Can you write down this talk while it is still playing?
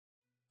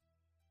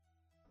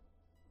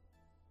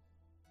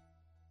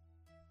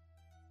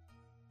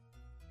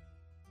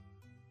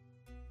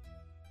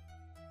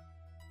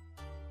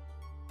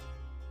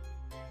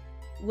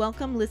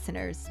Welcome,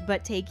 listeners,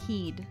 but take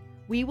heed.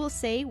 We will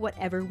say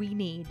whatever we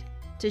need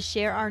to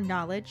share our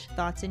knowledge,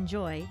 thoughts, and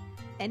joy,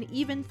 and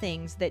even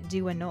things that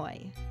do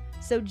annoy.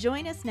 So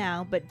join us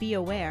now, but be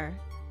aware.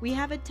 We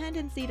have a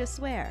tendency to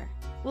swear.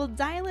 We'll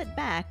dial it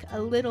back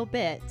a little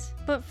bit.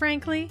 But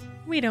frankly,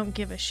 we don't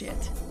give a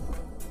shit.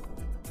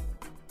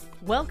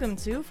 Welcome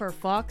to For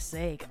Fuck's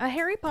Sake, a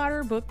Harry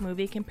Potter book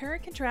movie compare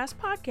and contrast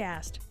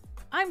podcast.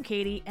 I'm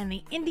Katie, and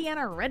the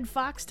Indiana Red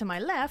Fox to my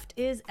left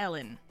is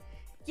Ellen.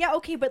 Yeah,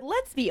 okay, but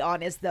let's be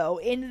honest, though.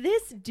 In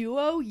this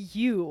duo,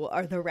 you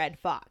are the red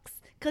fox.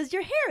 Because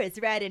your hair is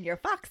red and you're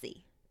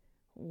foxy.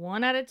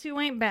 1 out of 2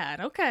 ain't bad,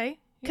 okay.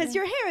 Because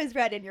your hair is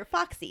red and you're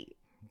foxy.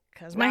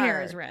 Because my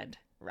hair is red.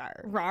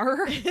 Rar.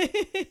 Rar.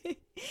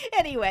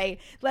 Anyway,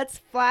 let's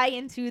fly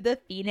into the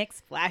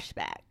Phoenix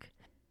flashback.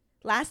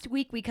 Last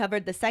week we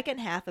covered the second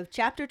half of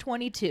Chapter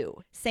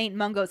 22, St.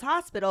 Mungo's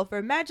Hospital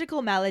for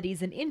Magical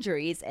Maladies and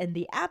Injuries, and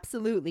the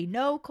absolutely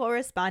no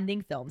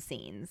corresponding film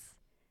scenes.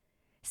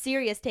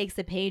 Sirius takes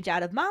a page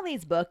out of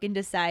Molly's book and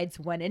decides,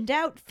 when in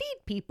doubt,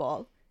 feed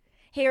people.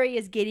 Harry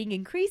is getting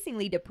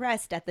increasingly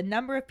depressed at the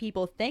number of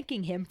people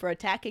thanking him for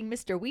attacking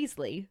Mr.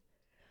 Weasley.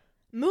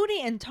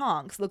 Moody and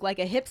Tonks look like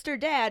a hipster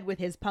dad with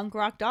his punk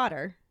rock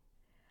daughter.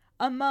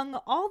 Among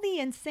all the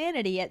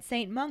insanity at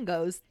St.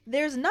 Mungo's,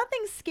 there's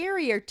nothing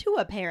scarier to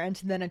a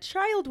parent than a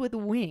child with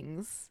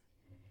wings.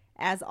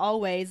 As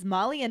always,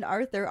 Molly and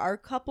Arthur are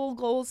couple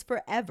goals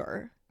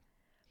forever.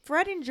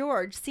 Fred and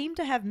George seem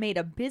to have made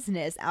a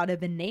business out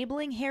of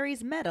enabling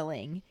Harry's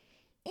meddling.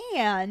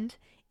 And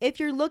if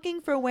you're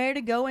looking for where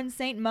to go in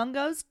St.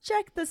 Mungo's,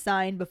 check the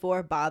sign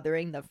before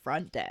bothering the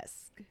front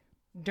desk.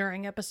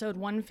 During episode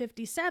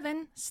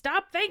 157,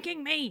 Stop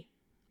Thanking Me!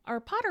 Our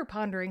Potter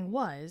Pondering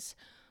was,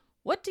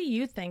 what do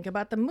you think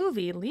about the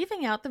movie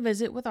leaving out the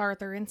visit with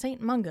Arthur in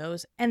St.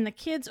 Mungo's and the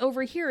kids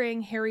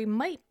overhearing Harry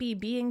might be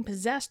being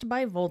possessed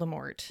by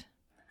Voldemort?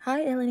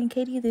 Hi, Ellen and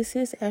Katie. This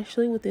is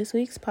Ashley with this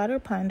week's Potter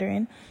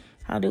Pondering.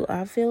 How do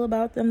I feel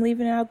about them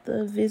leaving out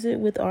the visit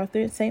with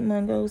Arthur at St.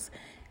 Mungo's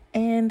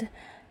and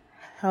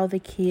how the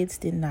kids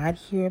did not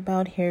hear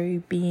about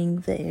Harry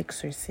being the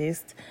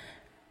exorcist?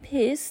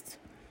 Pissed.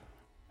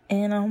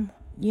 And, I'm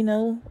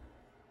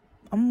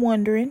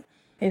wondering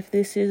if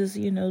this is,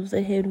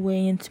 the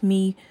headway into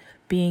me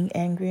being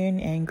angrier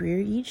and angrier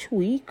each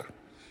week.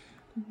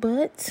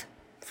 But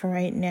for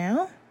right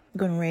now, I'm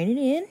going to rein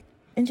it in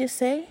and just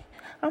say,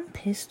 I'm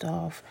pissed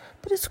off,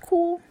 but it's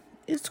cool.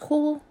 It's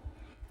cool.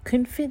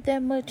 Couldn't fit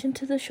that much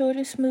into the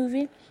shortest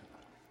movie.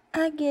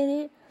 I get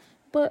it,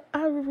 but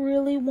I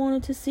really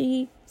wanted to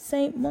see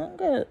St.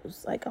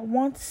 Mungo's. I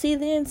want to see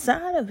the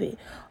inside of it.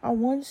 I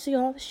want to see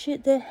all the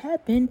shit that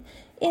happened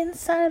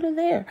inside of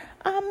there.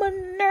 I'm a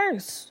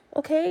nurse,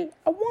 okay?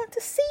 I want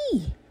to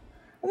see.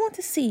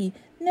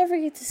 Never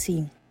get to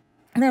see.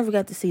 Never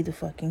got to see the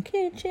fucking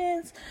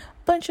kitchens.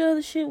 Bunch of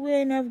other shit we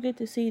ain't never get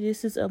to see.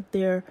 This is up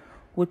there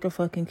with the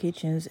fucking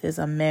kitchens is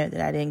I'm mad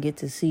that I didn't get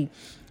to see.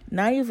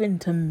 Not even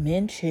to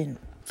mention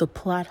the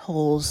plot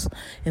holes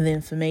and the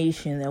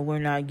information that we're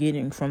not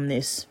getting from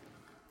this,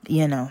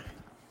 that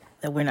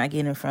we're not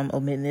getting from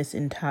omitting this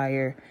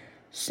entire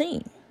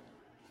scene.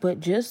 But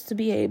just to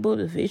be able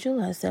to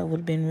visualize that would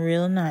have been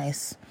real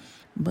nice.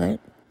 But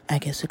I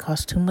guess it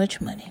cost too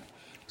much money.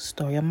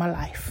 Story of my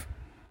life.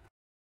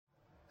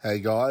 Hey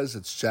guys,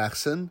 it's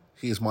Jackson.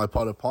 Here's my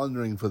Potter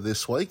Pondering for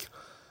this week.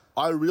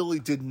 I really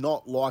did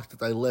not like that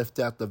they left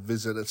out the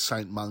visit at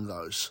St.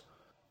 Mungo's.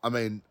 I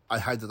mean, I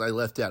hate that they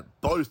left out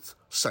both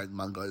St.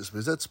 Mungo's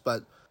visits,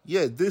 but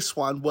yeah, this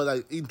one where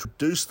they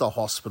introduced the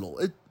hospital.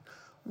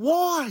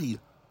 Why?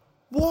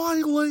 Why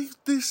leave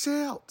this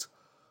out?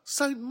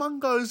 St.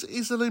 Mungo's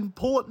is an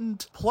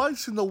important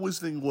place in the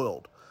Wizarding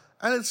world,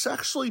 and it's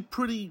actually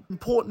pretty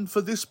important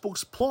for this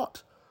book's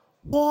plot.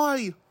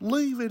 Why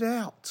leave it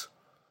out?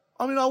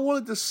 I mean, I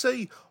wanted to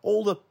see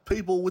all the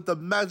people with the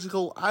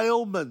magical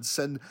ailments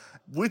and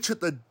Witch at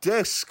the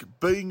desk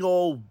being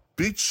all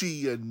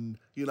bitchy and,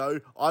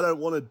 I don't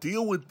want to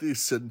deal with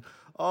this and,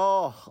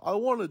 I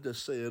wanted to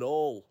see it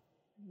all.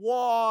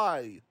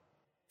 Why?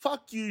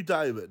 Fuck you,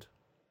 David.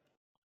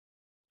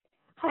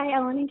 Hi,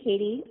 Ellen and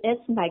Katie.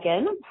 It's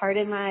Megan.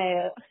 Pardon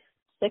my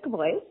sick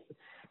voice.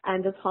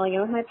 I'm just calling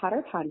in with my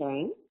Potter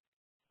Pondering.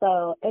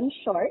 So, in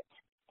short,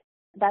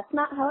 that's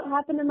not how it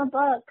happened in the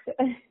book.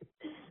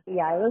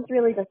 Yeah, I was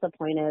really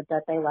disappointed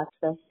that they left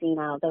this scene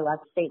out. They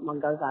left St.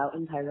 Mungo's out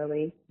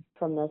entirely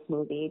from this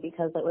movie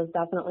because it was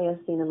definitely a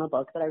scene in the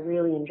book that I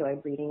really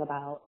enjoyed reading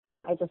about.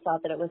 I just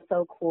thought that it was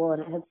so cool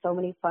and it had so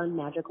many fun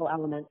magical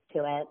elements to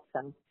it.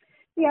 So,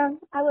 yeah,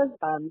 I was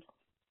bummed.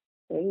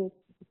 Thanks.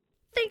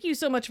 Thank you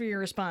so much for your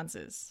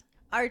responses.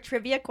 Our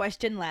trivia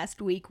question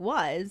last week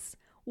was,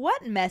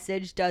 what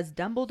message does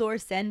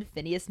Dumbledore send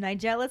Phineas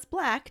Nigellus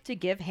Black to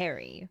give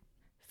Harry?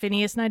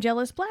 Phineas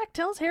Nigellus Black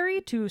tells Harry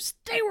to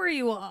stay where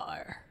you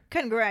are.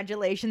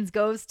 Congratulations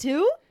goes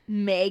to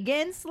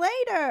Megan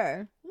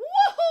Slater.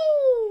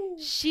 Woohoo!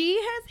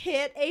 She has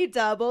hit a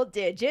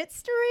double-digit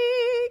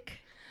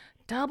streak.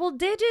 Double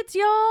digits,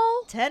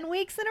 y'all. 10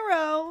 weeks in a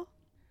row.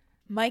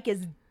 Mike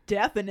is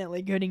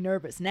definitely getting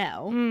nervous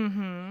now.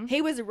 Mm-hmm. He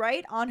was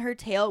right on her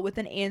tail with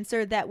an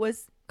answer that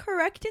was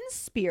correct in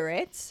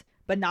spirit,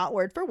 but not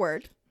word for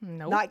word.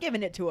 Nope. Not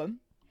giving it to him.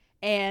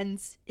 And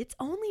it's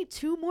only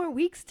 2 more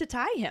weeks to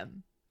tie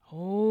him.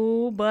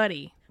 Oh,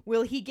 buddy.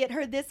 Will he get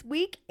her this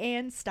week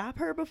and stop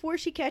her before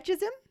she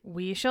catches him?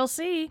 We shall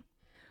see.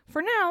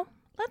 For now,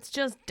 let's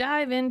just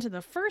dive into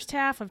the first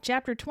half of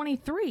Chapter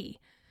 23,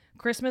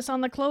 Christmas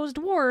on the Closed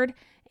Ward,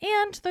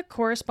 and the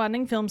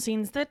corresponding film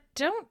scenes that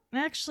don't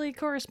actually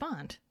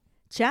correspond.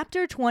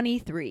 Chapter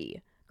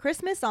 23,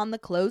 Christmas on the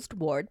Closed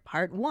Ward,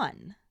 Part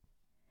 1.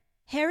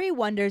 Harry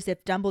wonders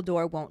if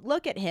Dumbledore won't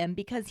look at him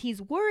because he's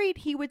worried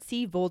he would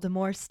see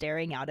Voldemort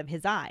staring out of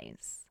his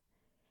eyes.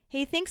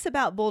 He thinks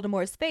about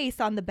Voldemort's face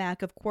on the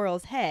back of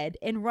Quirrell's head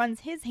and runs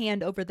his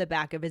hand over the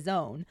back of his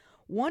own,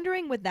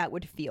 wondering what that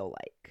would feel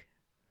like.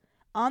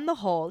 On the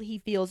whole, he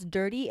feels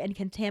dirty and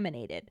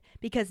contaminated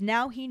because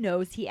now he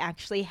knows he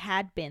actually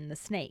had been the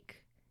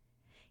snake.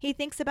 He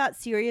thinks about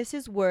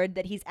Sirius's word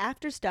that he's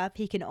after stuff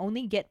he can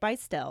only get by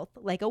stealth,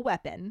 like a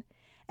weapon,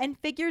 and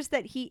figures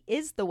that he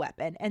is the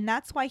weapon and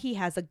that's why he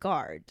has a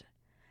guard.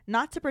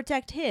 Not to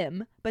protect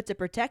him, but to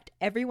protect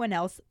everyone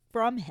else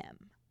from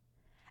him.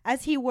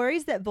 As he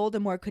worries that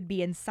Voldemort could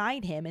be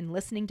inside him and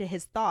listening to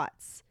his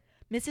thoughts,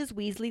 Mrs.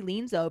 Weasley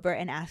leans over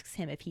and asks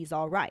him if he's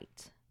all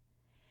right.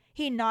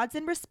 He nods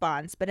in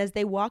response, but as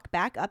they walk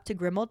back up to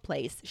Grimmauld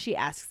Place, she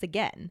asks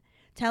again,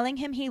 telling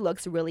him he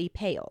looks really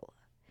pale.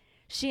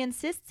 She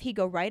insists he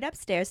go right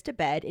upstairs to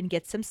bed and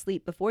get some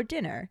sleep before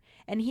dinner,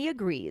 and he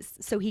agrees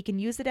so he can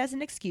use it as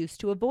an excuse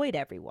to avoid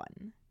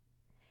everyone.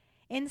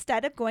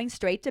 Instead of going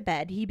straight to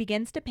bed, he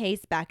begins to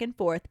pace back and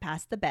forth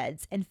past the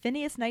beds and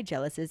Phineas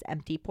Nigellus's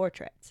empty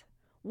portrait,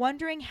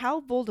 wondering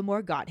how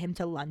Voldemort got him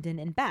to London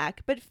and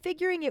back, but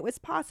figuring it was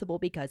possible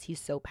because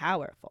he's so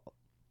powerful.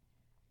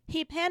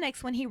 He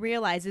panics when he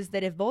realizes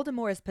that if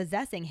Voldemort is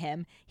possessing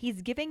him,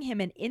 he's giving him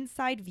an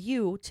inside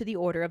view to the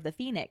Order of the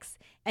Phoenix,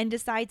 and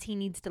decides he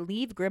needs to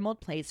leave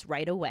Grimmauld Place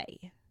right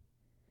away.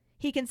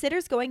 He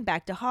considers going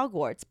back to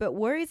Hogwarts, but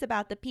worries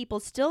about the people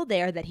still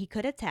there that he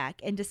could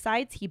attack and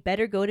decides he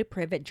better go to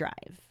Privet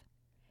Drive.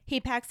 He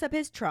packs up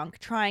his trunk,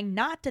 trying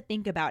not to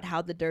think about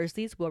how the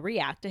Dursleys will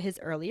react to his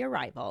early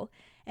arrival,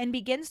 and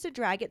begins to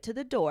drag it to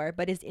the door,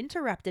 but is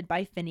interrupted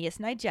by Phineas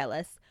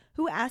Nigellus,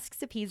 who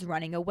asks if he's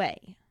running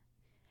away.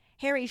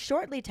 Harry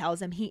shortly tells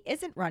him he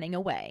isn't running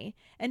away,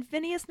 and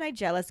Phineas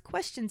Nigellus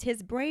questions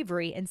his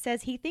bravery and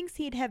says he thinks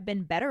he'd have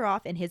been better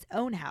off in his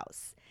own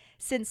house,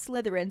 since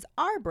Slytherins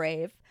are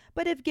brave,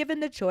 but if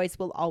given the choice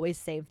will always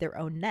save their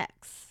own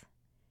necks.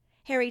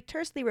 Harry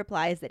tersely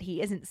replies that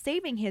he isn't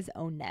saving his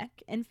own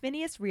neck, and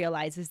Phineas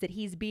realizes that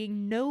he's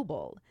being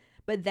noble,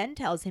 but then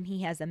tells him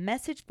he has a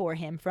message for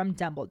him from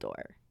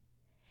Dumbledore.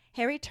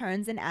 Harry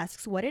turns and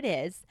asks what it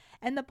is,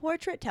 and the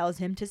portrait tells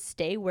him to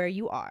stay where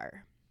you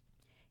are.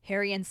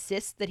 Harry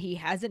insists that he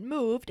hasn't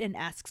moved and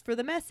asks for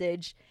the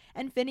message,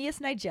 and Phineas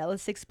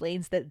Nigellus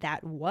explains that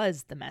that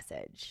was the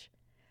message.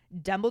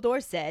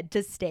 Dumbledore said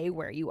to stay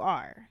where you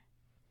are.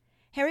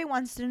 Harry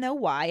wants to know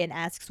why and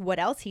asks what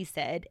else he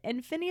said,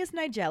 and Phineas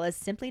Nigellus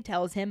simply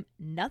tells him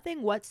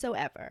nothing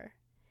whatsoever.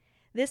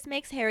 This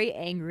makes Harry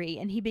angry,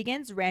 and he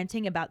begins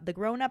ranting about the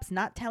grown-ups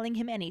not telling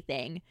him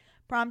anything,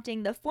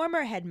 prompting the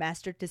former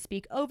headmaster to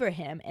speak over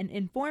him and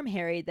inform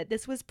Harry that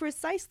this was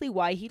precisely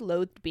why he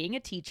loathed being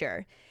a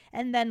teacher,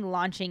 and then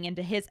launching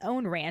into his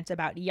own rant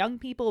about young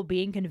people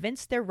being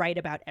convinced they're right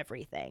about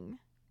everything.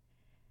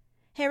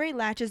 Harry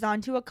latches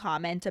onto a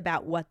comment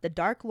about what the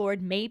Dark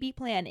Lord may be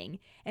planning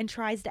and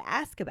tries to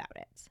ask about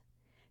it.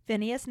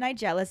 Phineas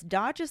Nigellus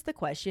dodges the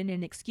question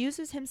and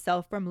excuses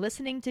himself from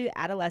listening to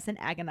adolescent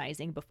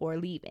agonizing before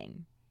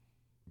leaving.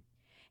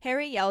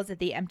 Harry yells at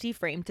the empty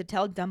frame to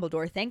tell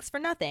Dumbledore thanks for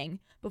nothing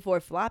before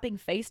flopping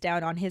face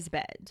down on his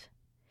bed.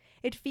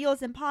 It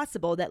feels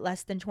impossible that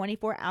less than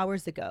 24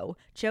 hours ago,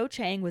 Cho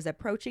Chang was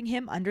approaching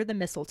him under the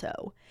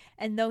mistletoe,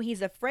 and though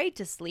he's afraid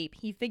to sleep,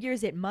 he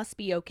figures it must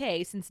be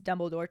okay since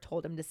Dumbledore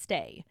told him to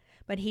stay,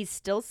 but he's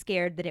still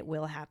scared that it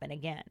will happen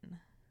again.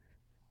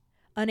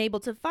 Unable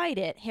to fight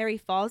it, Harry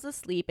falls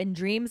asleep and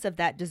dreams of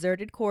that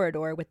deserted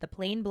corridor with the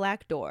plain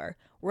black door,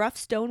 rough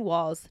stone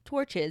walls,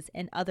 torches,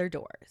 and other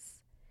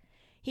doors.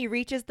 He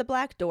reaches the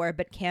black door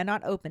but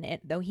cannot open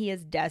it, though he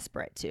is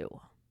desperate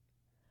to.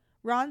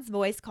 Ron's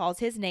voice calls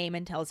his name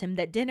and tells him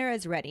that dinner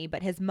is ready,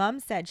 but his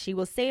mum said she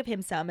will save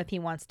him some if he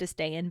wants to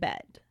stay in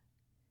bed.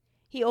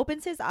 He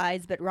opens his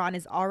eyes, but Ron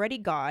is already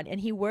gone,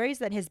 and he worries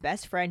that his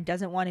best friend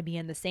doesn't want to be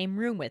in the same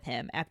room with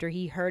him after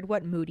he heard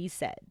what Moody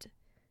said.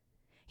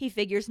 He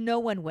figures no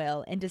one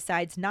will and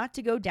decides not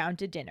to go down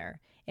to dinner,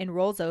 and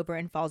rolls over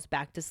and falls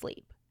back to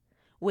sleep,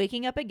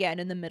 waking up again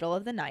in the middle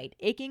of the night,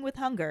 aching with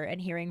hunger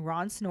and hearing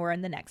Ron snore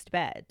in the next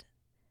bed.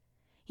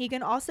 He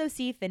can also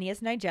see Phineas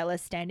Nigellus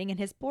standing in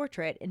his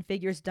portrait and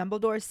figures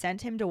Dumbledore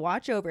sent him to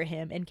watch over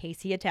him in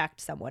case he attacked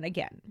someone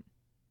again.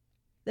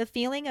 The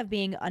feeling of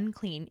being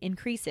unclean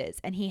increases,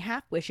 and he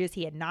half wishes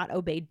he had not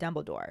obeyed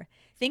Dumbledore,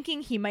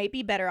 thinking he might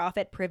be better off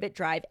at Privet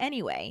Drive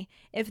anyway,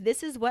 if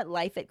this is what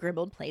life at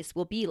Grimmauld Place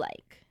will be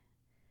like.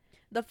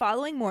 The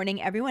following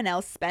morning, everyone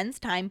else spends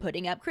time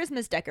putting up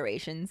Christmas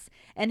decorations,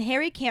 and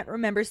Harry can't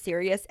remember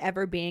Sirius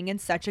ever being in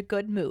such a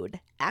good mood,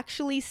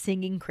 actually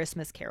singing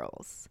Christmas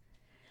carols.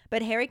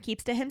 But Harry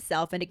keeps to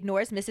himself and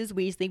ignores Mrs.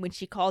 Weasley when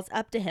she calls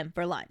up to him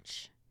for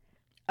lunch.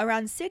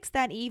 Around 6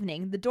 that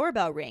evening, the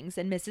doorbell rings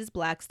and Mrs.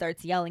 Black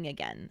starts yelling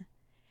again.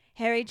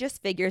 Harry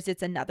just figures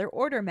it's another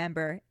Order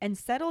member and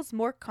settles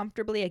more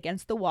comfortably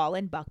against the wall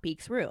in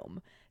Buckbeak's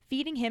room,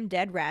 feeding him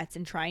dead rats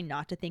and trying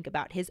not to think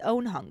about his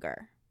own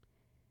hunger.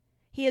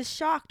 He is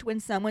shocked when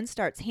someone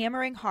starts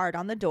hammering hard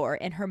on the door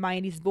and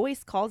Hermione's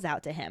voice calls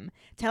out to him,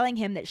 telling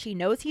him that she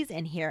knows he's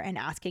in here and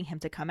asking him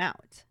to come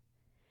out.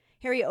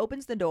 Harry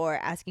opens the door,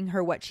 asking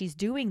her what she's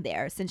doing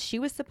there since she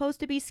was supposed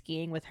to be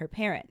skiing with her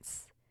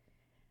parents.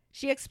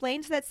 She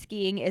explains that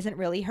skiing isn't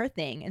really her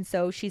thing, and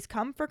so she's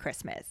come for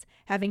Christmas,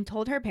 having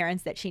told her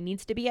parents that she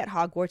needs to be at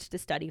Hogwarts to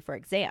study for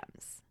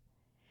exams.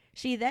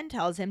 She then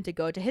tells him to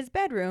go to his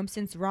bedroom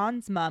since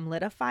Ron's mom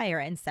lit a fire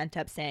and sent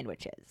up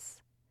sandwiches.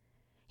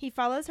 He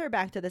follows her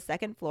back to the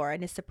second floor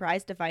and is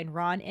surprised to find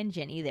Ron and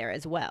Ginny there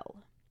as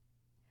well.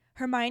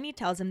 Hermione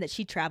tells him that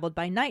she traveled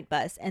by night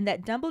bus and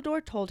that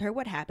Dumbledore told her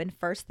what happened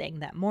first thing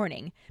that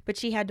morning, but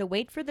she had to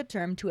wait for the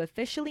term to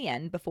officially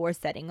end before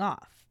setting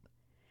off.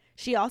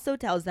 She also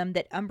tells them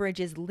that Umbridge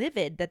is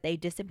livid that they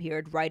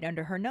disappeared right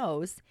under her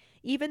nose,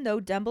 even though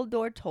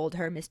Dumbledore told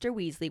her Mr.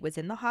 Weasley was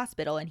in the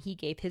hospital and he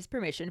gave his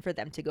permission for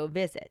them to go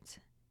visit.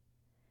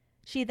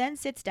 She then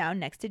sits down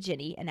next to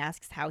Ginny and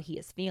asks how he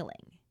is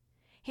feeling.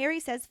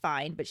 Harry says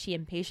fine, but she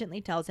impatiently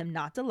tells him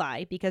not to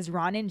lie because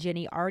Ron and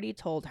Ginny already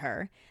told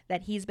her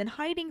that he's been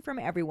hiding from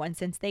everyone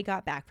since they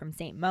got back from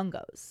St.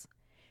 Mungo's.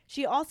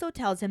 She also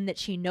tells him that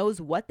she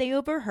knows what they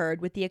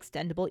overheard with the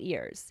extendable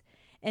ears,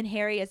 and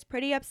Harry is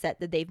pretty upset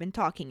that they've been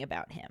talking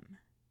about him.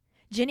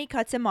 Ginny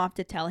cuts him off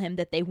to tell him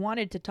that they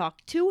wanted to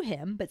talk to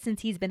him, but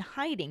since he's been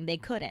hiding, they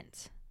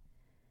couldn't.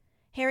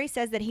 Harry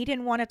says that he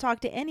didn't want to talk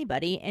to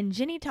anybody, and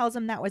Ginny tells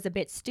him that was a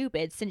bit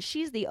stupid since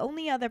she's the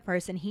only other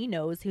person he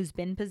knows who's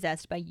been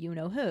possessed by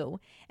you-know-who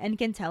and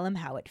can tell him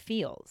how it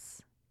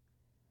feels.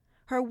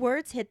 Her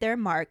words hit their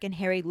mark and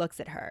Harry looks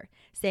at her,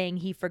 saying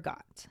he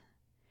forgot.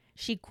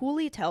 She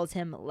coolly tells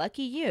him,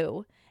 "Lucky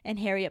you," and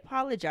Harry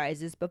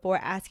apologizes before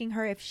asking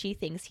her if she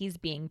thinks he's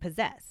being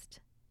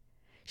possessed.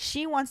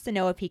 She wants to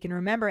know if he can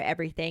remember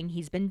everything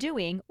he's been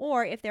doing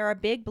or if there are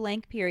big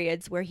blank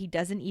periods where he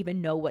doesn't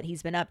even know what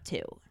he's been up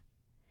to.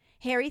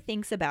 Harry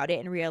thinks about it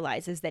and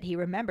realizes that he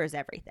remembers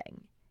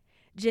everything.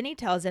 Ginny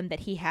tells him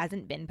that he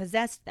hasn't been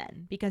possessed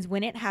then, because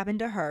when it happened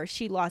to her,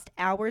 she lost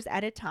hours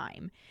at a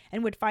time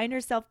and would find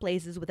herself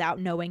places without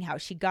knowing how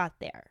she got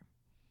there.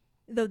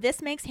 Though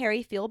this makes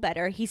Harry feel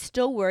better, he's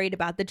still worried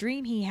about the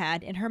dream he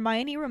had, and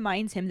Hermione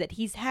reminds him that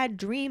he's had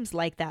dreams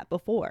like that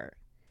before.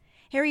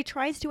 Harry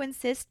tries to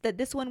insist that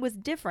this one was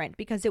different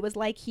because it was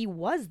like he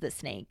was the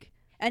snake,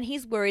 and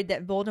he's worried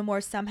that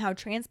Voldemort somehow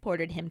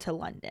transported him to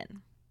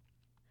London.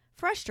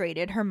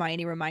 Frustrated,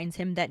 Hermione reminds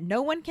him that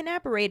no one can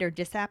apparate or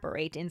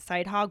disapparate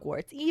inside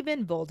Hogwarts,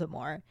 even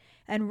Voldemort,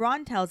 and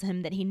Ron tells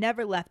him that he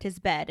never left his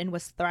bed and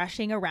was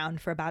thrashing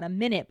around for about a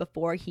minute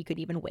before he could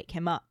even wake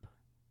him up.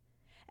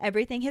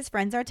 Everything his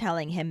friends are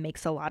telling him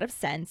makes a lot of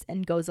sense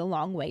and goes a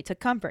long way to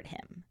comfort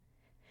him.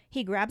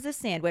 He grabs a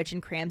sandwich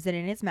and crams it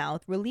in his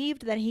mouth,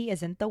 relieved that he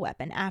isn't the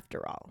weapon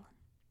after all.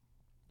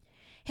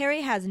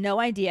 Harry has no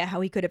idea how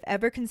he could have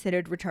ever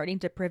considered returning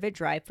to Privet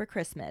Drive for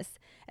Christmas,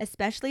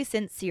 especially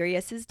since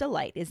Sirius's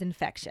delight is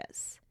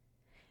infectious.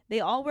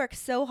 They all work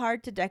so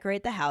hard to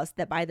decorate the house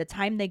that by the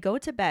time they go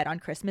to bed on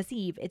Christmas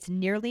Eve, it's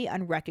nearly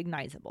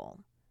unrecognizable.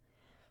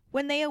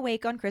 When they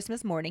awake on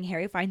Christmas morning,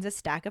 Harry finds a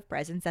stack of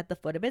presents at the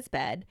foot of his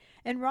bed,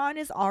 and Ron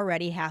is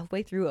already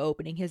halfway through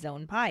opening his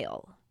own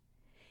pile.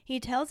 He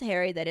tells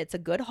Harry that it's a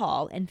good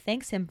haul and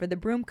thanks him for the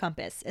broom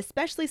compass,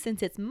 especially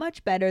since it's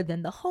much better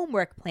than the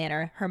homework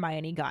planner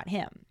Hermione got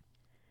him.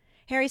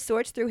 Harry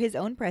sorts through his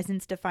own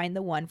presents to find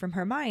the one from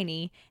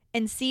Hermione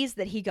and sees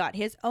that he got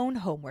his own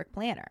homework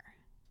planner.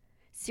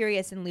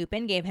 Sirius and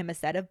Lupin gave him a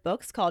set of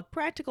books called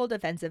Practical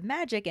Defensive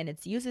Magic and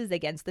its Uses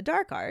Against the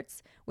Dark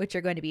Arts, which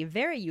are going to be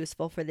very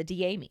useful for the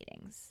DA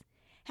meetings.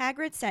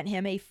 Hagrid sent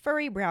him a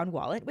furry brown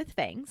wallet with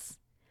fangs.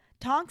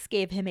 Tonks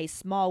gave him a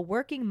small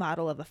working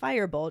model of a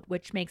firebolt,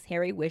 which makes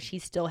Harry wish he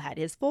still had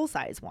his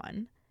full-size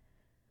one.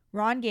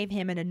 Ron gave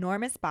him an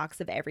enormous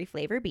box of every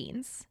flavor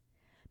beans.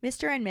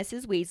 Mr. and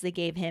Mrs. Weasley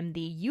gave him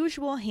the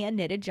usual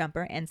hand-knitted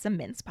jumper and some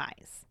mince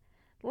pies.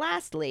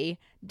 Lastly,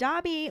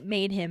 Dobby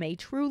made him a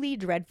truly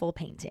dreadful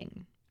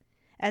painting.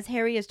 As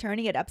Harry is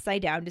turning it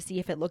upside down to see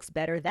if it looks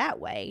better that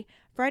way,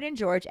 Fred and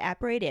George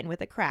apparate in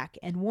with a crack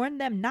and warn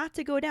them not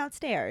to go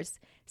downstairs,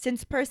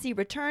 since Percy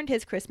returned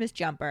his Christmas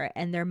jumper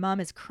and their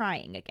mom is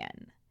crying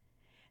again.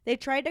 They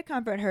tried to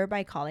comfort her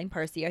by calling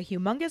Percy a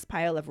humongous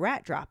pile of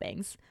rat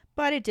droppings,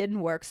 but it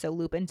didn't work, so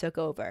Lupin took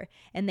over,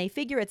 and they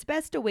figure it's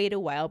best to wait a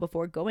while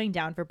before going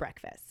down for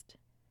breakfast.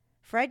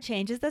 Fred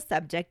changes the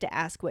subject to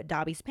ask what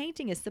Dobby's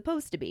painting is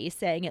supposed to be,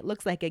 saying it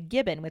looks like a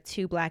gibbon with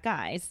two black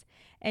eyes,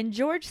 and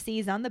George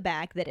sees on the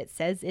back that it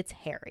says it's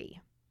Harry.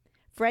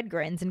 Fred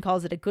grins and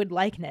calls it a good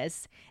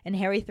likeness, and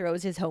Harry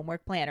throws his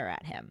homework planner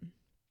at him.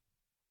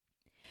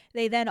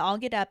 They then all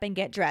get up and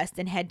get dressed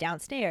and head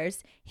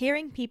downstairs,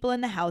 hearing people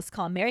in the house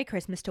call Merry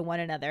Christmas to one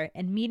another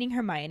and meeting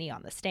Hermione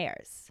on the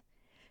stairs.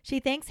 She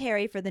thanks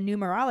Harry for the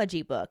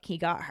numerology book he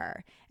got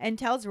her and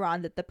tells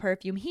Ron that the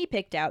perfume he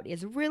picked out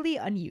is really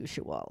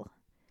unusual.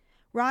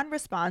 Ron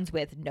responds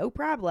with no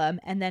problem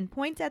and then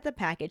points at the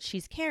package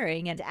she's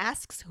carrying and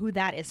asks who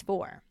that is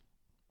for.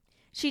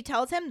 She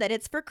tells him that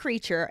it's for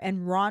Kreacher,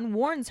 and Ron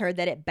warns her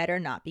that it better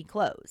not be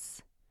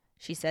clothes.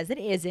 She says it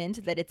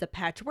isn't, that it's a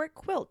patchwork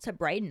quilt to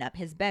brighten up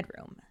his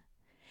bedroom.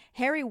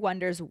 Harry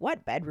wonders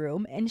what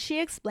bedroom, and she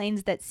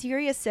explains that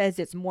Sirius says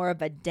it's more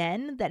of a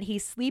den, that he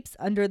sleeps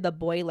under the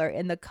boiler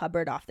in the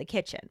cupboard off the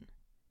kitchen.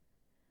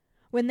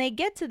 When they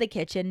get to the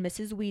kitchen,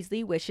 Mrs.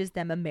 Weasley wishes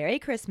them a Merry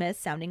Christmas,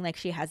 sounding like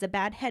she has a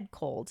bad head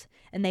cold,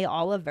 and they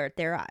all avert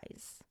their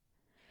eyes.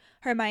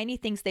 Hermione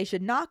thinks they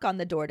should knock on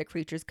the door to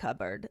Kreacher's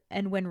cupboard,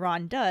 and when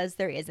Ron does,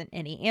 there isn't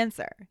any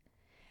answer.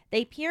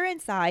 They peer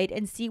inside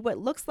and see what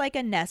looks like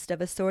a nest of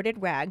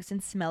assorted rags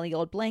and smelly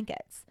old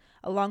blankets,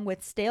 along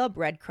with stale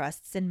bread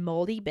crusts and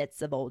moldy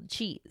bits of old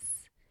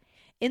cheese.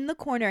 In the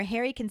corner,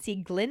 Harry can see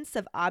glints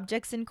of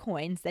objects and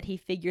coins that he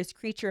figures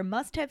Kreacher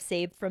must have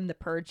saved from the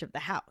purge of the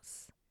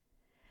house.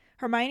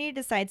 Hermione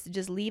decides to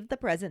just leave the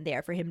present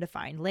there for him to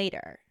find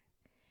later.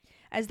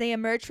 As they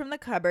emerge from the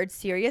cupboard,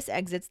 Sirius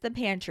exits the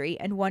pantry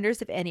and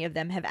wonders if any of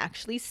them have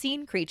actually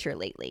seen Kreacher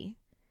lately.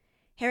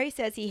 Harry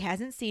says he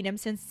hasn't seen him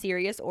since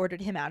Sirius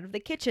ordered him out of the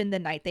kitchen the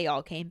night they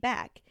all came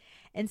back,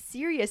 and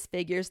Sirius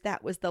figures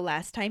that was the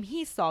last time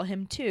he saw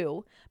him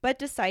too, but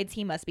decides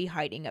he must be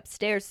hiding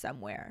upstairs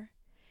somewhere.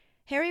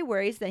 Harry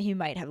worries that he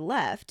might have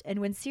left, and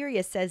when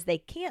Sirius says they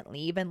can't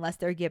leave unless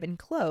they're given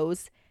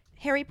clothes,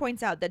 Harry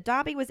points out that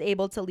Dobby was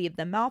able to leave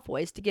the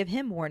Malfoys to give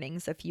him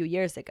warnings a few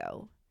years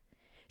ago.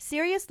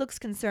 Sirius looks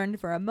concerned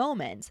for a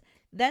moment,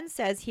 then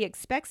says he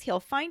expects he'll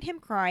find him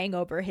crying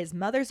over his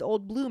mother's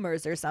old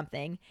bloomers or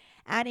something,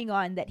 adding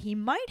on that he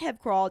might have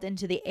crawled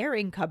into the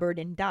airing cupboard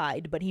and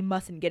died, but he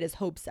mustn't get his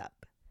hopes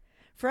up.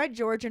 Fred,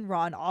 George, and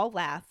Ron all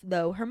laugh,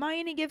 though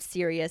Hermione gives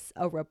Sirius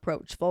a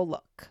reproachful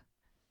look.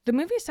 The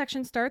movie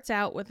section starts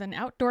out with an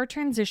outdoor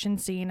transition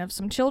scene of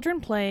some children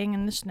playing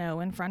in the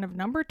snow in front of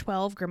number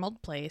 12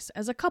 Grimmauld Place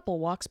as a couple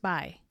walks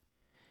by.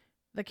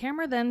 The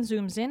camera then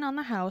zooms in on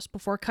the house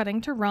before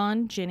cutting to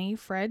Ron, Ginny,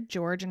 Fred,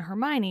 George, and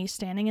Hermione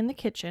standing in the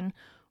kitchen,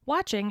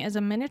 watching as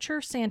a miniature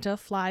Santa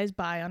flies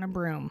by on a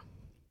broom.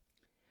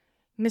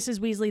 Mrs.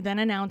 Weasley then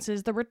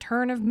announces the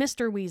return of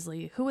Mr.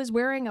 Weasley, who is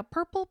wearing a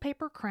purple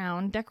paper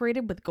crown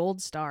decorated with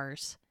gold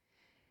stars.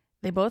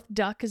 They both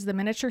duck as the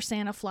miniature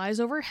Santa flies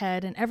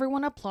overhead, and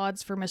everyone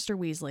applauds for Mr.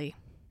 Weasley.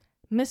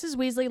 Mrs.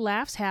 Weasley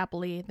laughs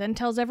happily, then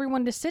tells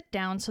everyone to sit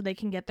down so they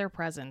can get their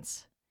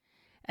presents.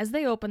 As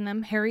they open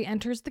them, Harry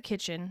enters the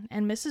kitchen,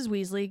 and Mrs.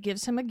 Weasley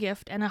gives him a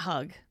gift and a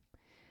hug.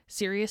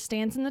 Sirius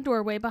stands in the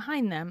doorway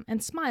behind them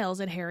and smiles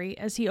at Harry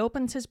as he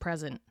opens his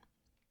present.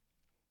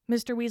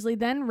 Mr. Weasley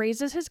then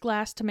raises his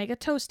glass to make a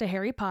toast to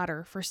Harry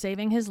Potter for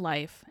saving his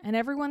life, and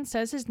everyone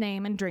says his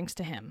name and drinks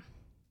to him.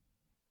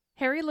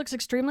 Harry looks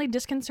extremely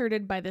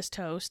disconcerted by this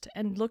toast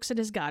and looks at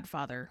his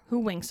godfather, who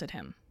winks at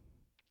him.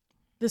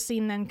 The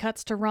scene then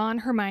cuts to Ron,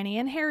 Hermione,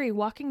 and Harry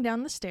walking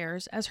down the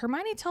stairs as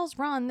Hermione tells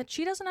Ron that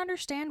she doesn't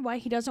understand why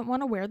he doesn't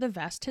want to wear the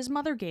vest his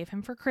mother gave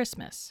him for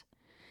Christmas.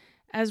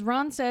 As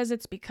Ron says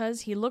it's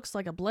because he looks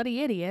like a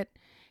bloody idiot,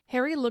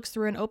 Harry looks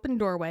through an open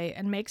doorway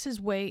and makes his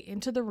way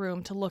into the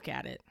room to look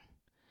at it.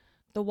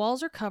 The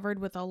walls are covered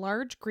with a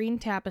large green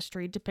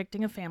tapestry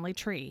depicting a family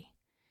tree.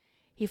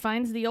 He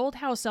finds the old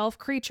house elf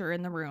Kreacher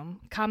in the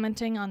room,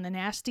 commenting on the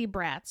nasty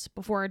brats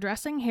before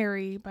addressing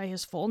Harry by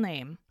his full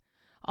name,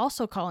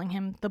 also calling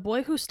him the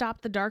boy who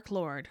stopped the Dark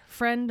Lord,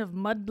 friend of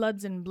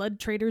mudbloods and blood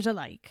traitors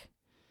alike.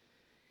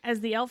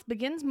 As the elf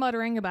begins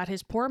muttering about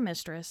his poor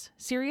mistress,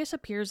 Sirius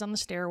appears on the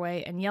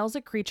stairway and yells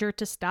at Kreacher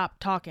to stop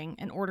talking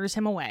and orders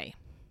him away.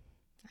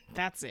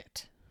 That's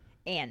it.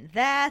 And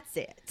that's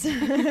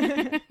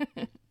it.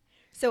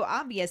 So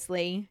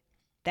obviously,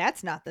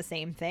 that's not the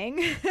same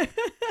thing.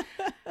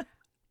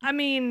 I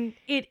mean,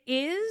 it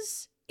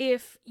is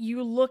if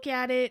you look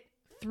at it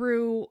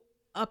through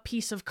a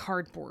piece of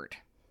cardboard.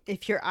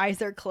 If your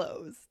eyes are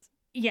closed.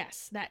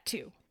 Yes, that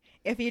too.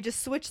 If you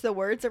just switch the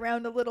words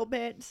around a little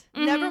bit.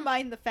 Never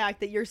mind the fact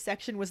that your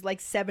section was like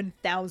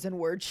 7,000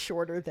 words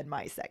shorter than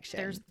my section.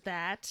 There's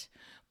that.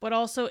 But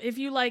also, if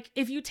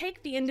you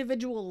take the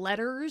individual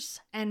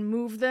letters and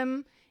move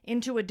them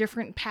into a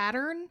different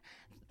pattern,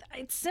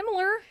 it's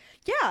similar.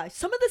 Yeah,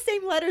 some of the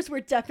same letters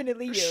were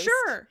definitely used.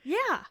 Sure,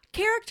 yeah.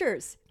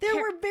 Characters. There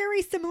were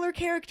very similar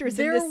characters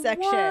in There this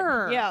section.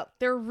 were. Yeah.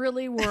 There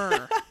really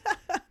were.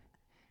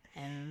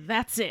 And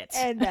that's it.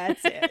 And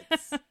that's it.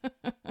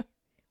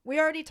 We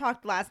already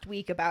talked last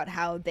week about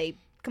how they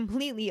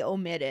completely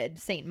omitted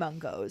St.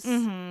 Mungo's.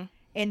 Mm-hmm.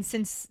 And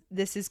since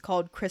this is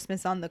called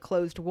Christmas on the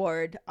Closed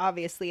Ward,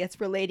 obviously it's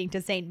relating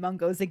to St.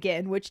 Mungo's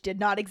again, which did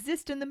not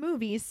exist in the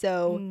movie,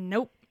 so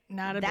Nope,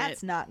 not a bit.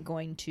 that's not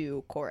going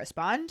to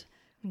correspond.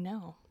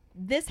 No.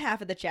 this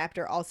half of the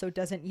chapter also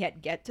doesn't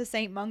yet get to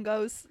St.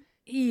 Mungo's.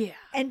 Yeah.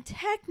 And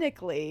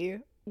technically,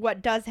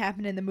 what does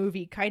happen in the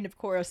movie kind of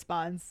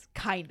corresponds,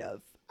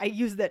 I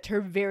use that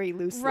term very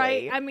loosely.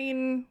 Right. I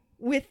mean,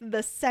 with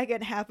the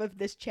second half of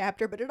this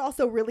chapter, but it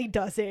also really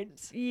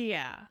doesn't.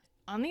 yeah.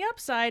 On the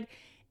upside,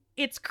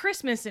 it's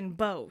Christmas in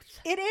both.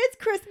 It is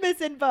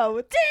Christmas in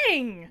both.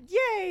 Dang!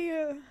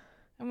 Yay!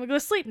 I'm gonna go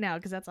sleep now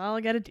because that's all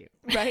I gotta do.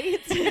 Right?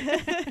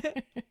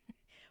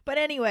 But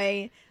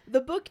anyway,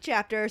 the book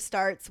chapter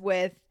starts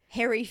with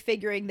Harry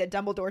figuring that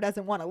Dumbledore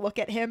doesn't want to look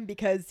at him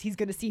because he's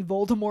going to see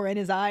Voldemort in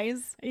his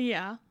eyes.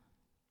 Yeah.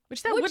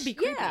 Which would be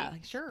creepy. Yeah,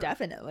 Sure.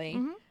 Definitely.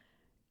 Mhm.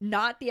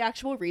 Not the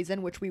actual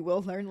reason, which we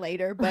will learn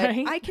later, but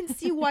Right. I can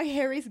see why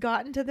Harry's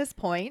gotten to this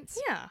point.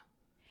 Yeah.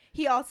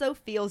 He also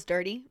feels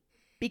dirty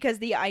because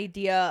the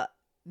idea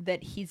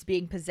that he's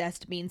being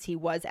possessed means he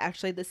was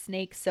actually the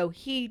snake, so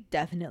he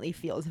definitely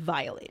feels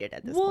violated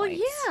at this point.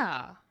 Well,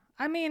 yeah.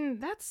 I mean,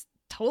 that's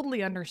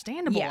totally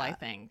understandable, Yeah. I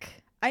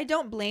think. I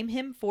don't blame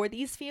him for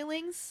these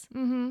feelings,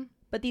 Mm-hmm.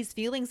 but these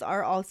feelings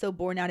are also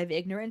born out of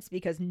ignorance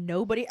because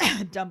nobody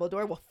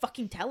Dumbledore will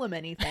fucking tell him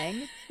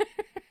anything.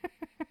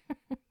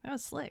 That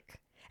was slick.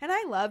 And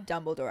I love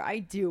Dumbledore, I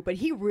do, but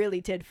he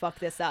really did fuck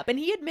this up. And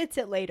he admits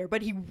it later,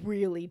 but he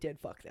really did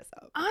fuck this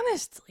up.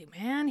 Honestly,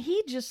 man,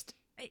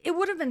 it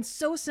would have been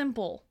so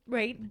simple,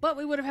 Right? but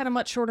we would have had a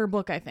much shorter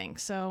book, I think.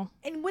 So,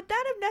 And would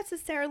that have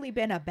necessarily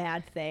been a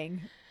bad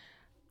thing?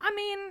 I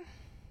mean,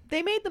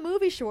 They made the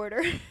movie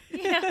shorter.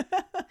 yeah,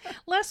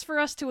 less for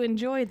us to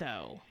enjoy,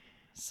 though.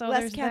 So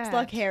Less there's caps that.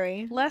 lock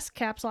Harry. Less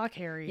caps lock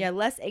Harry. Yeah,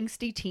 less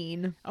angsty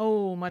teen.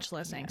 Oh, much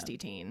less angsty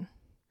teen.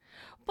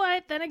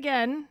 But then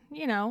again,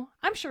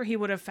 I'm sure he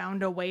would have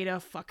found a way to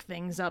fuck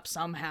things up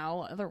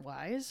somehow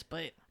otherwise,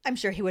 but I'm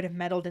sure he would have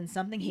meddled in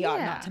something he ought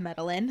Yeah. not to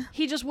meddle in.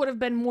 he just would have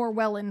been more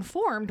well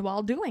informed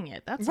while doing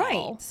it. That's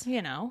all.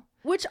 Right.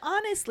 Which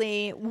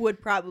honestly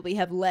would probably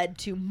have led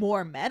to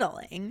more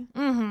meddling.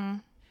 Mm-hmm.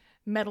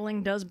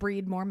 Meddling does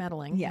breed more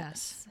meddling.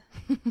 Yes.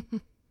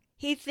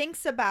 He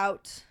thinks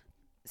about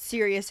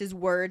Sirius's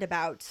word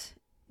about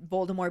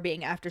Voldemort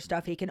being after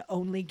stuff he can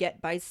only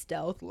get by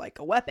stealth, like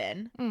a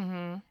weapon.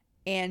 Mm-hmm.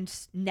 And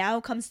now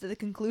comes to the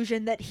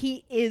conclusion that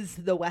he is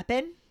the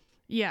weapon,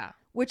 Yeah.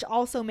 which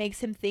also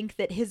makes him think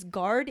that his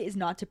guard is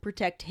not to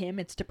protect him,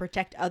 it's to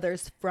protect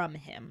others from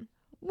him.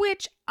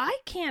 Which I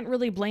can't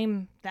really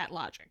blame that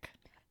logic.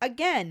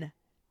 Again,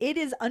 it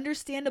is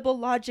understandable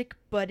logic,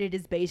 but it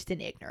is based in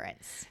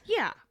ignorance.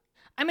 Yeah.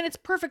 I mean, it's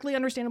perfectly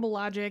understandable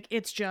logic.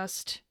 It's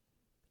just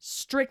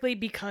strictly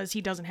because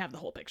he doesn't have the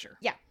whole picture.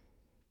 Yeah.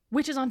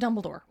 Which is on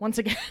Dumbledore, once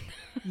again.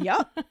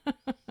 Yup.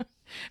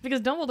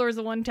 Because Dumbledore is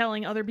the one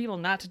telling other people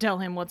not to tell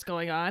him what's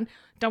going on.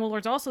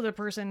 Dumbledore's also the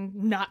person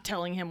not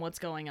telling him what's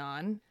going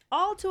on.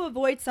 All to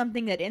avoid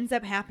something that ends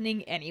up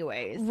happening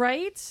anyways.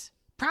 Right?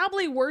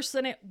 Probably worse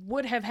than it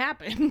would have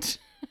happened.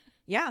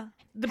 Yeah.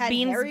 The Had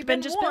beans Harry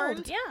been just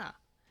warned. spilled. Yeah.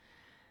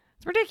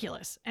 It's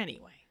ridiculous.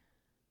 Anyway.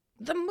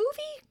 The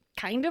movie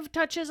kind of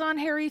touches on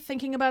Harry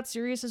thinking about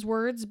Sirius's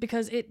words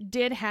because it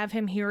did have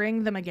him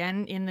hearing them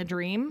again in the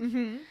dream.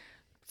 Mm-hmm.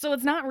 So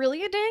it's not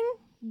really a ding,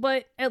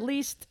 but at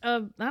least, I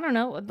don't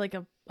know, like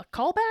a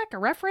callback, a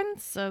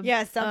reference?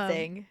 Yeah,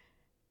 something.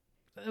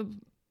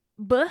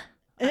 Buh.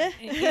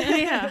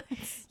 Yeah.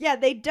 Yeah,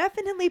 they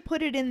definitely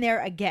put it in there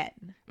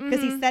again.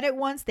 Because he Mhm. said it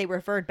once, they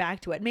referred back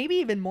to it. Maybe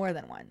even more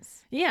than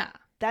once. Yeah.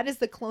 That is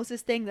the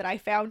closest thing that I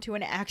found to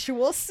an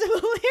actual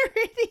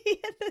similarity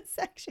in this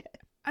section.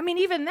 I mean,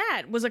 even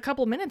that was a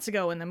couple minutes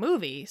ago in the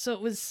movie, so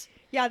it was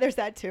Yeah, there's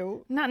that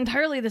too. not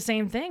entirely the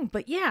same thing,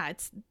 but yeah,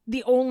 it's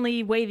the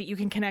only way that you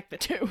can connect the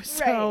two.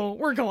 So Right.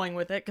 we're going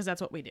with it because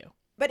that's what we do.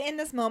 But in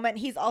this moment,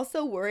 he's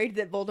also worried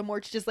that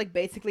Voldemort's just like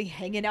basically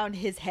hanging out in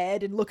his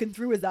head and looking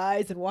through his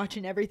eyes and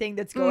watching everything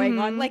that's going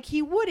on. Mhm. Like,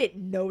 he wouldn't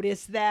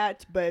notice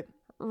that, but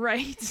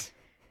Right.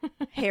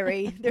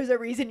 Harry, there's a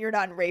reason you're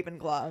not in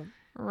Ravenclaw.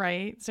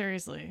 Right.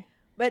 Seriously.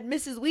 But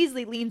Mrs.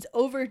 Weasley leans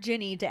over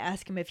Ginny to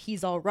ask him if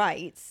he's all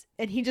right,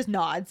 and he just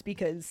nods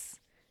because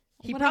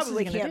he What else is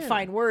probably he gonna can't do?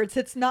 find words.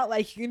 It's not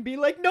like he can be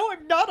like, "No,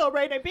 I'm not all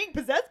right. I'm being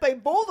possessed by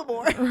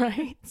Voldemort."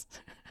 Right.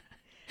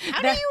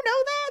 How That- do you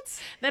know that?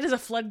 That is a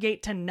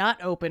floodgate to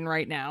not open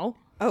right now.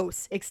 Oh,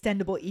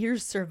 extendable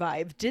ears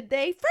survived, did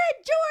they?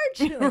 Fred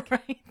George! Like,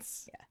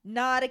 Right.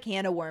 not a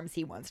can of worms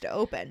he wants to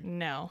open.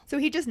 No. So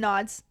he just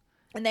nods,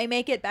 and they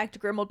make it back to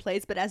Grimmauld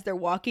Place, but as they're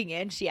walking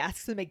in, she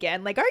asks him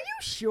again, like, "Are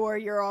you sure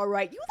you're all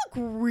right? You look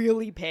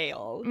really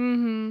pale."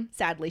 Mm-hmm.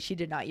 Sadly, she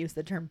did not use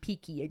the term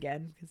peaky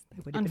again, because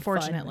that would have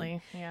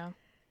Unfortunately. Yeah.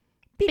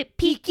 been fun.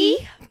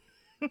 Peaky?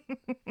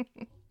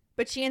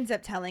 But she ends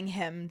up telling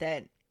him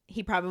that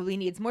he probably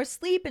needs more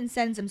sleep and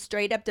sends him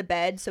straight up to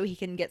bed so he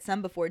can get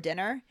some before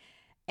dinner.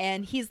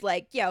 And he's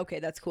like, "Yeah, okay,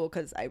 that's cool,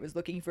 because I was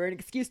looking for an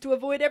excuse to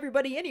avoid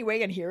everybody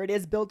anyway, and here it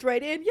is built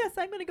right in. Yes,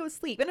 I'm going to go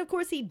sleep." And of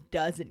course, he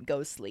doesn't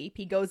go sleep.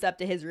 He goes up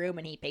to his room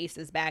and he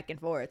paces back and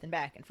forth and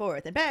back and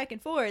forth and back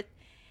and forth,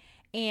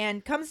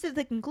 and comes to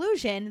the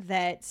conclusion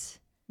that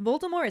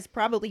Voldemort is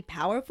probably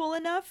powerful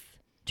enough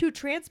to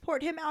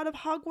transport him out of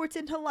Hogwarts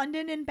into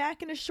London and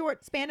back in a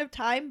short span of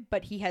time,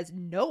 but he has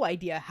no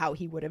idea how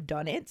he would have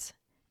done it.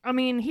 I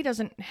mean, he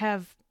doesn't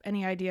have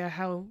any idea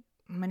how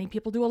many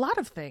people do a lot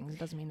of things.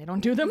 Doesn't mean they don't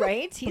do them.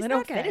 Right? He's But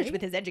not okay. finished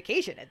with his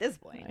education at this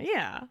point.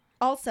 Yeah.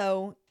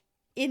 Also,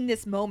 in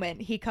this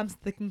moment, he comes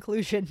to the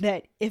conclusion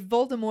that if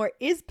Voldemort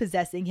is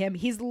possessing him,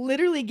 he's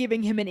literally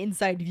giving him an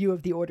inside view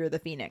of the Order of the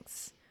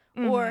Phoenix.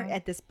 Or,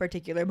 at this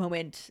particular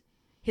moment,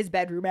 his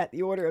bedroom at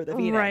the Order of the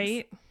Phoenix.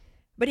 Right.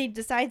 But he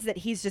decides that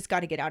he's just got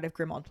to get out of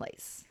Grimmauld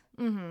Place.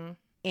 Mm-hmm.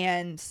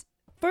 And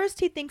first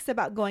he thinks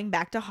about going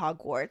back to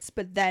Hogwarts,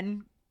 but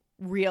then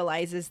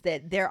realizes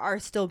that there are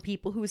still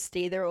people who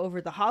stay there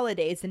over the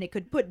holidays and it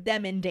could put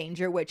them in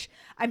danger, which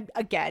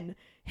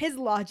his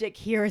logic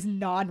here is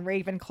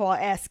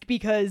non-Ravenclaw-esque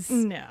because,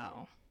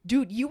 No.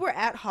 dude, you were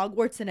at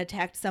Hogwarts and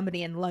attacked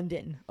somebody in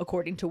London,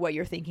 according to what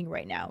you're thinking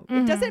right now.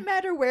 It doesn't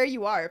matter where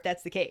you are if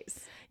that's the case.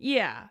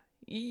 Yeah.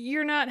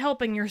 You're not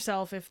helping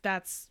yourself if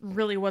that's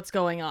really what's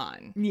going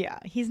on. Yeah,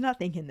 he's not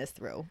thinking this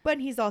through, but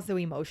he's also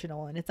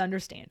emotional and it's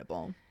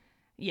understandable.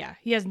 Yeah,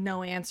 he has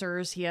no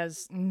answers. He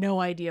has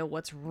no idea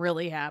what's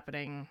really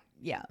happening.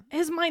 Yeah,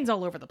 His mind's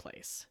all over the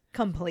place.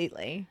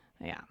 completely.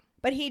 Yeah.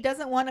 But he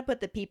doesn't want to put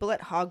the people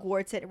at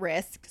Hogwarts at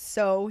risk,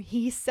 so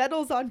he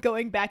settles on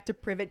going back to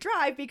Privet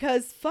Drive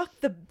because fuck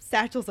the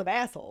satchels of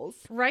assholes.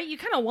 Right? You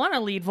kind of want to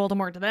lead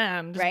Voldemort to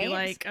them. Just Right? be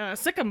like,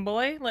 sick 'em,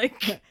 boy.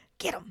 Like,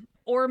 Get him.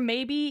 or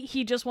maybe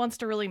he just wants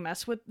to really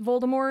mess with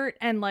Voldemort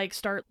and, like,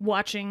 start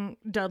watching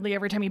Dudley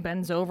every time he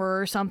bends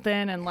over or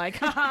something and, like,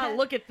 haha,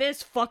 look at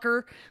this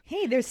fucker.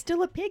 Hey, there's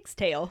still a pig's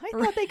tail. I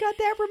thought they got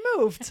that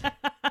removed.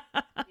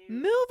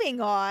 Moving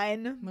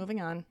on.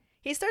 Moving on.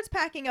 He starts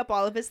packing up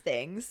all of his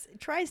things,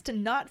 tries to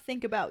not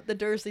think about the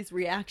Dursleys'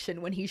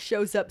 reaction when he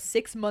shows up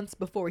 6 months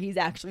before he's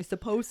actually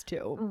supposed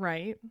to,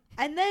 Right.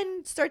 and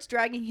then starts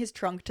dragging his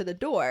trunk to the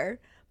door,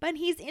 but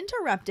he's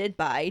interrupted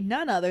by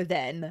none other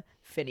than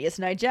Phineas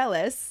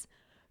Nigellus,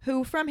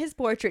 who from his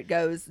portrait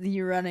goes,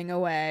 "You're running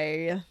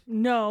away."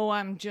 No,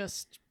 I'm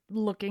just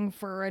looking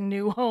for a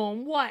new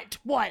home. What?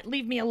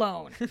 Leave me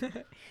alone.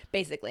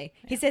 Basically.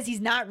 He says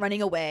he's not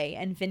running away,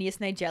 and Phineas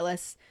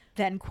Nigellus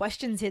then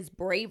questions his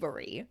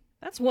bravery.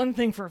 That's one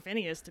thing for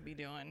Phineas to be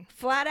doing.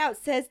 Flat out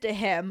says to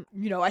him,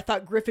 I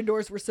thought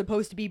Gryffindors were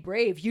supposed to be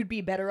brave. You'd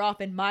be better off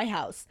in my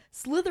house.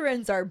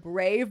 Slytherins are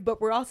brave, but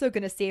we're also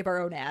going to save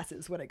our own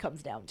asses when it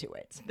comes down to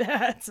it.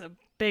 That's a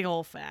big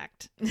old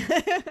fact.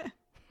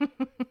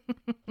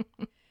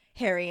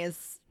 Harry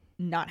is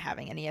not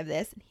having any of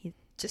this. He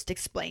just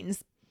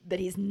explains that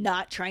he's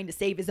not trying to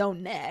save his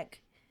own neck.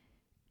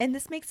 And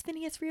this makes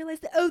Phineas realize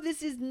that,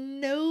 this is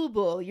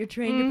noble. You're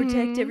trying to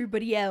protect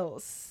everybody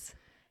else.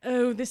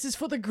 Oh, this is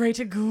for the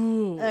greater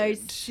good. I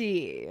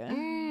see.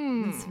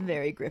 It's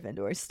very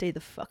Gryffindor. Stay the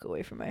fuck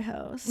away from my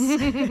house.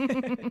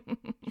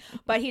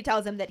 But he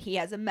tells him that he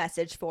has a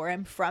message for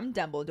him from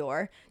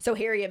Dumbledore. So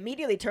Harry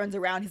immediately turns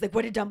around. He's like,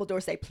 what did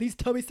Dumbledore say? Please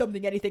tell me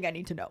something, anything I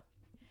need to know.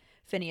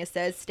 Phineas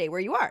says, stay where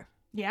you are.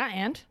 Yeah,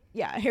 and?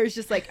 Yeah, Harry's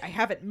just like, I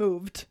haven't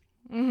moved.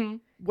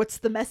 What's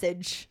the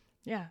message?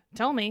 Yeah,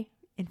 tell me.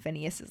 And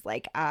Phineas is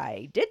like,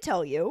 I did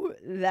tell you.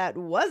 That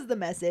was the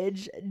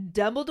message.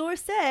 Dumbledore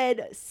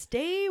said,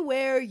 stay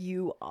where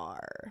you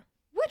are.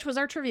 Which was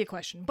our trivia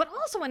question, but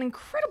also an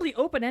incredibly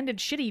open-ended,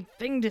 shitty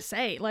thing to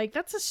say. Like,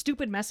 that's a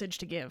stupid message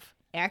to give.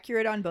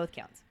 Accurate on both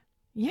counts.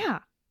 Yeah.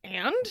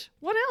 And?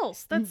 What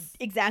else? That's...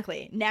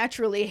 Exactly.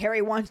 Naturally,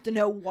 Harry wants to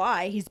know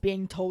why he's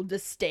being told to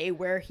stay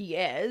where he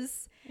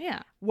is.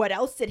 Yeah. What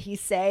else did he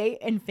say?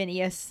 And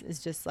Phineas is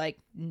just like,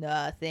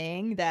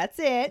 nothing. That's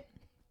it.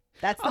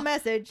 That's the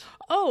message.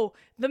 Oh,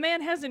 the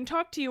man hasn't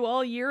talked to you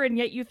all year, and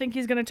yet you think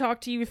he's going to talk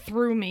to you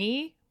through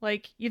me?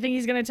 Like, you think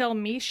he's going to tell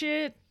me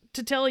shit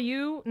to tell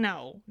you?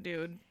 No,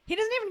 dude. He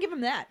doesn't even give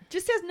him that.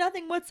 Just says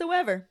nothing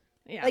whatsoever.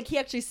 Yeah. Like, he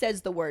actually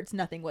says the words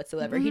nothing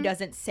whatsoever. He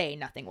doesn't say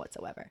nothing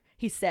whatsoever.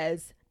 He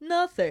says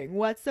nothing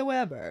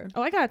whatsoever.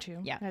 Oh, I got you.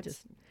 Yeah, That's...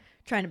 just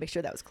trying to make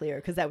sure that was clear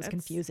because that was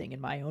confusing in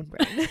my own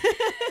brain.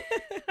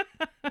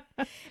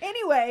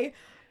 Anyway,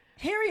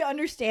 Harry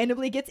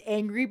understandably gets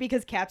angry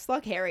because Caps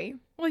Lock Harry.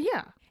 Well,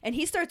 yeah. And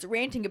he starts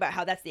ranting about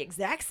how that's the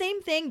exact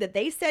same thing that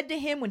they said to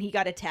him when he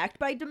got attacked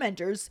by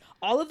Dementors.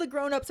 All of the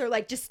grown-ups are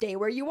like, just stay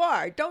where you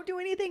are. Don't do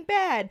anything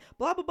bad.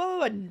 Blah, blah,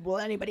 blah. And will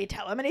anybody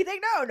tell him anything?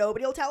 No,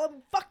 nobody will tell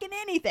him fucking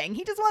anything.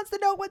 He just wants to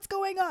know what's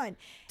going on.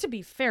 To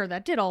be fair,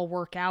 that did all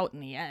work out in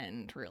the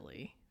end,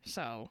 really.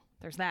 So,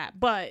 there's that.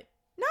 But...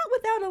 not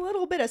without a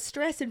little bit of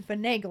stress and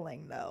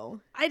finagling,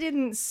 though. I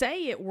didn't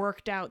say it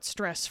worked out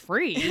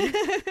stress-free.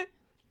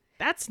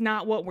 That's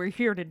not what we're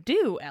here to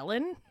do,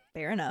 Ellen.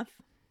 Fair enough.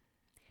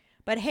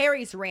 But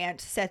Harry's rant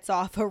sets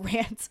off a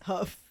rant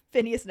of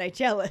Phineas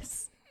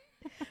Nigellus,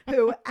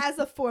 who, as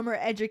a former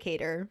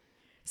educator,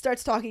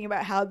 starts talking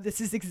about how this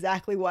is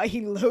exactly why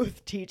he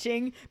loathed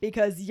teaching,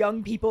 because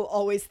young people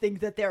always think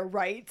that they're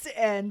right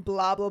and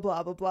blah, blah,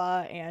 blah, blah,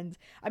 blah. And,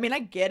 I mean, I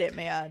get it,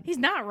 man. He's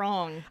not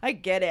wrong. I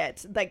get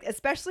it. Like,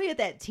 especially at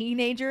that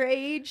teenager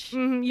age,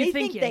 You they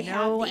think they you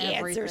know have the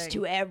answers everything.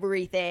 to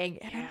everything.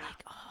 And I'm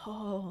like,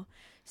 oh,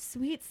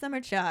 Sweet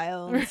summer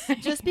child. Right.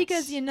 Just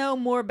because you know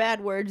more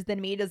bad words than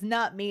me does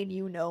not mean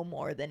you know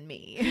more than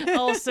me.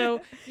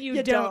 Also, you,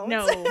 You don't don't.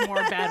 know more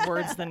bad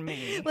words than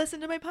me. Listen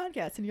to my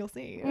podcast and you'll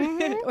see.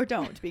 Mhm. Or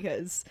don't,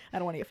 because I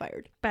don't want to get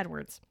fired. Bad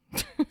words.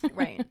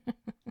 Right.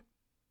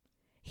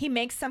 He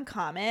makes some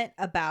comment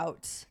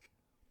about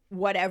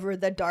whatever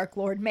the Dark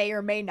Lord may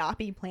or may not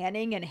be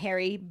planning, and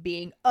Harry,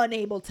 being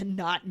unable to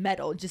not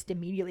meddle, just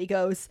immediately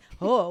goes,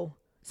 "Oh,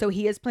 so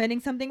he is planning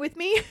something with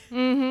me?"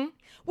 Mm-hmm.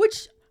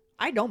 Which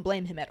I don't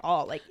blame him at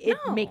all. Like, it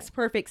No. makes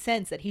perfect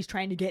sense that he's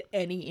trying to get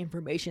any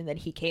information that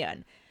he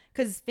can.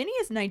 Because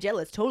Phineas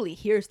Nigellus totally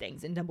hears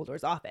things in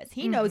Dumbledore's office.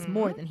 He knows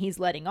more than he's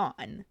letting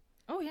on.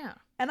 Oh, yeah.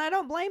 And I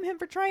don't blame him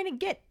for trying to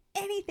get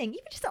anything,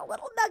 even just a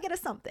little nugget of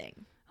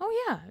something.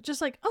 Oh, yeah.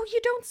 Just like, oh, you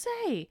don't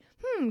say.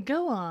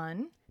 Go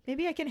on.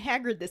 Maybe I can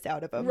Hagrid this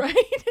out of him. Right,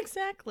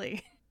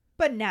 exactly.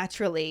 But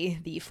naturally,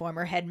 the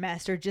former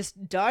headmaster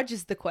just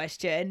dodges the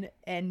question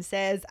and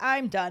says,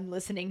 "I'm done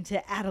listening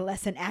to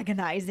adolescent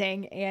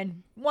agonizing,"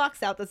 and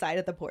walks out the side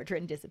of the portrait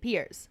and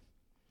disappears.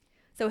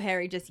 So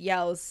Harry just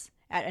yells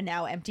at a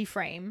now empty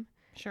frame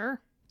Sure.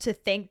 to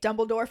thank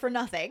Dumbledore for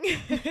nothing.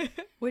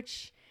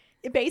 Which,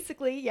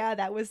 basically, yeah,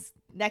 that was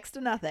next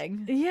to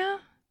nothing. Yeah.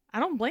 I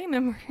don't blame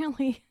him,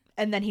 really.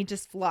 And then he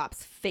just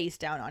flops face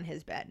down on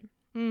his bed.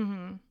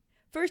 Mm-hmm.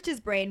 First, his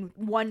brain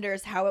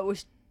wonders how it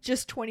was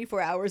just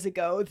 24 hours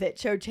ago that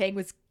Cho Chang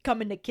was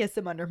coming to kiss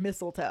him under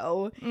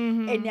mistletoe.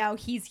 Mm-hmm. And now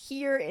he's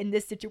here in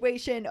this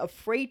situation,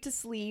 afraid to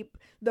sleep,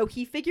 though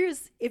he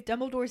figures if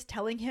Dumbledore's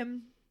telling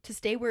him to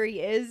stay where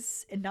he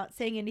is and not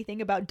saying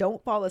anything about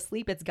don't fall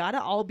asleep, it's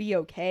gotta all be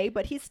okay.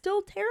 But he's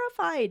still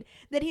terrified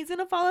that he's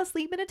gonna fall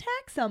asleep and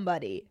attack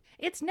somebody.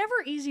 It's never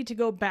easy to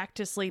go back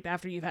to sleep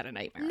after you've had a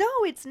nightmare. No,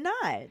 it's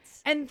not.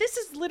 And this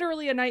is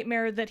literally a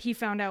nightmare that he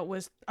found out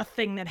was a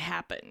thing that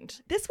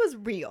happened. This was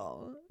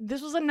real.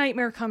 This was a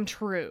nightmare come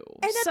true.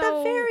 And at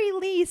the very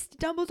least,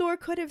 Dumbledore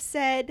could have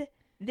said,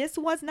 "This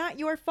was not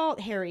your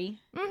fault,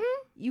 Harry.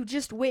 Mm-hmm. You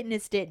just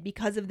witnessed it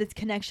because of this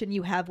connection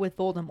you have with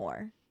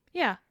Voldemort."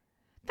 Yeah.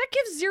 That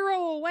gives 0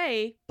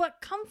 away, but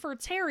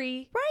comforts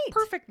Harry Right.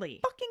 perfectly.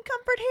 Fucking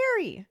comfort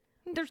Harry.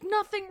 There's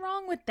nothing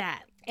wrong with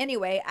that.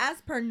 Anyway,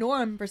 as per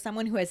norm for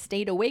someone who has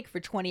stayed awake for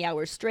 20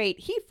 hours straight,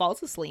 he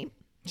falls asleep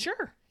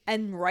Sure.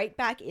 and right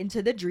back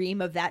into the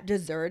dream of that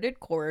deserted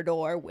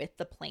corridor with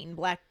the plain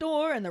black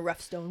door and the rough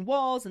stone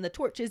walls and the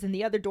torches and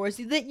the other doors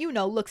that, you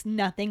know, looks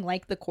nothing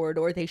like the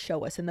corridor they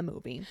show us in the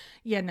movie.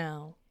 Yeah,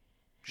 no.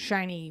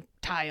 Shiny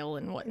tile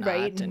and whatnot.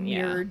 Right? And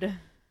Weird.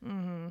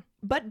 Mm-hmm.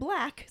 But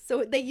black,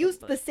 so they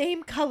used the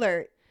same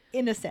color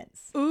in a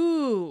sense.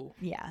 Ooh.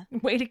 Yeah.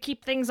 Way to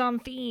keep things on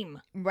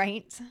theme.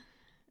 Right?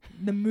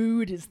 The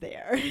mood is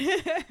there.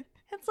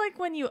 It's like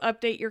when you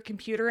update your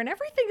computer and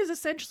everything is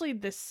essentially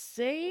the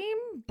same,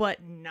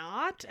 but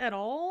not at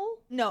all.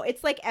 No,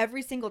 it's like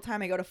every single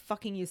time I go to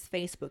fucking use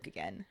Facebook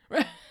again.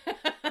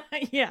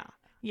 Yeah.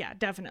 Yeah,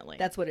 definitely.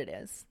 That's what it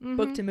is. Mhm.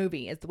 Book to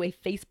movie is the way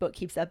Facebook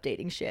keeps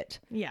updating shit.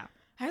 Yeah.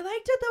 I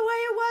liked it the way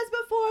it was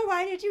before.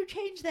 Why did you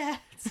change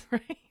that?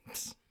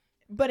 Right.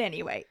 But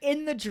anyway,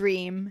 in the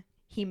dream,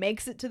 he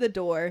makes it to the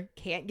door,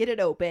 can't get it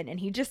open, and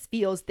he just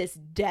feels this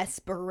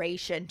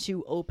desperation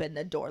to open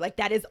the door. Like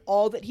that is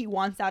all that he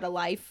wants out of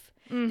life.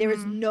 There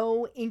is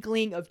no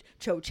inkling of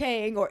Cho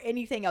Chang or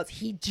anything else.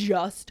 He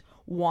just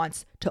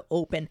wants to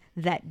open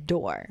that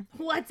door.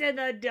 What's in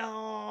the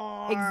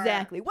door?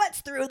 Exactly.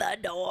 What's through the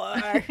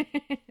door?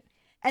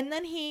 And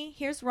then he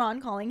hears Ron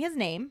calling his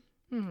name,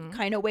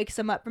 kind of wakes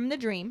him up from the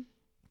dream,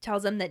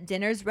 tells him that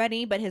dinner's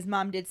ready, but his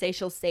mom did say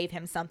she'll save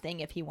him something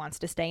if he wants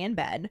to stay in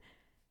bed.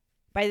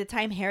 By the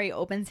time Harry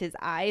opens his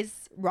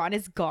eyes, Ron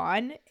is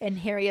gone, and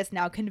Harry is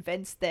now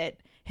convinced that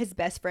his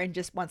best friend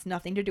just wants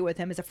nothing to do with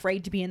him, is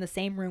afraid to be in the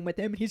same room with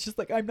him, and he's just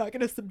like, I'm not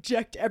going to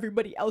subject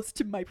everybody else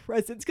to my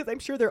presence because I'm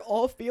sure they're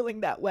all feeling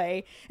that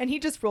way. And he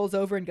just rolls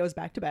over and goes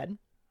back to bed.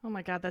 Oh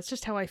my god, that's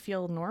just how I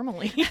feel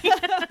normally.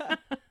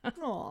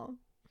 Aw.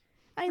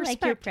 I like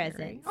Respect, your Harry.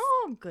 presence.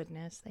 Oh,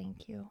 goodness.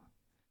 Thank you.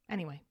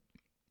 Anyway.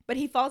 But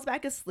he falls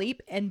back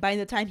asleep, and by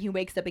the time he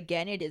wakes up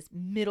again, it is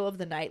middle of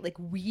the night, like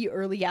wee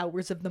early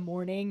hours of the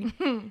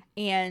morning,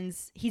 and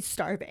he's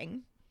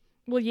starving.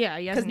 Well, yeah,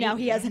 Because now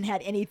he hasn't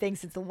had anything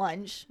since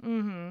lunch.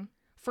 Mm-hmm.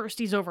 First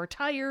he's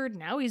overtired,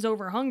 now he's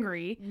over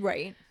hungry.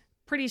 Right.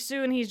 Pretty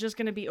soon he's just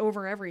going to be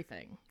over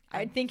everything.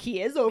 I think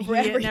he is over Yeah,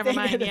 everything. never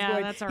mind. at this Yeah,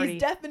 point. that's already-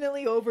 He's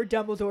definitely over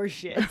Dumbledore's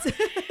shit.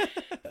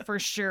 For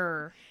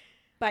sure.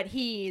 But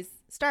he's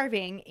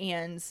starving,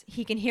 and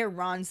he can hear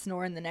Ron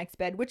snore in the next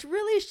bed, which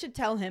really should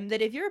tell him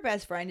that if your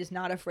best friend is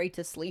not afraid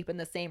to sleep in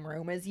the same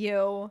room as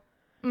you,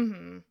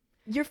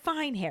 you're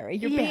fine, Harry.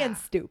 You're Yeah. being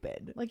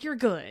stupid. Like, you're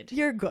good.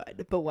 You're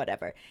good, but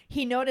whatever.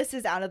 He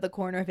notices out of the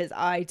corner of his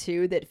eye,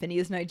 too, that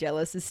Phineas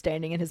Nigellus is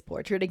standing in his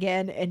portrait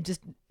again, and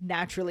just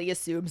naturally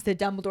assumes that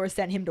Dumbledore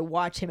sent him to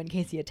watch him in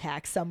case he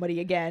attacks somebody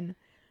again.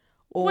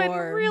 When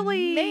Or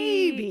really-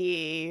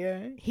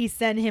 maybe he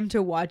sent him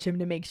to watch him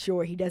to make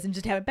sure he doesn't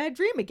just have a bad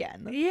dream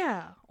again.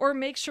 Yeah. Or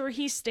make sure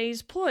he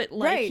stays put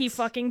like he Right.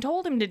 fucking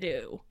told him to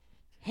do.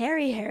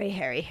 Harry, Harry,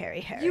 Harry,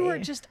 Harry, Harry. You are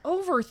just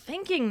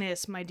overthinking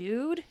this, my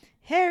dude.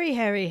 Harry,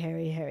 Harry,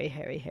 Harry, Harry,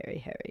 Harry, Harry,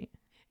 Harry.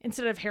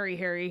 Instead of Harry,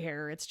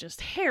 it's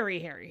just Harry,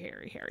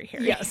 Harry.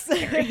 Yes.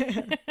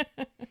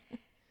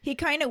 He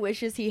kind of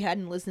wishes he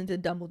hadn't listened to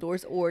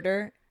Dumbledore's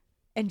order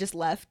and just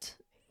left,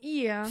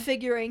 Yeah.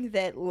 figuring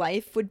that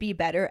life would be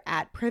better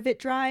at Privet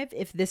Drive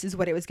if this is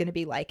what it was going to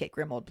be like at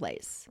Grimmauld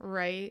Place.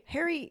 Right.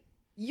 Harry,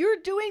 you're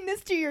doing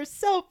this to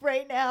yourself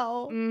right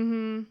now.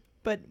 Mm-hmm.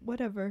 But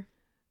whatever.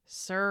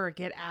 Sir,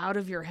 get out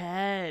of your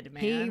head,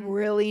 man. He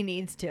really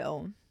needs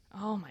to.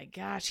 Oh my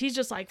gosh. He's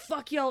just like,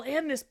 fuck y'all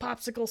and this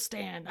popsicle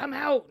stand. I'm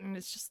out. And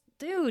it's just,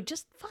 dude,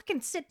 just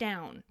fucking sit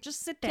down.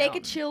 Just sit down. Take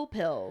a chill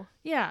pill.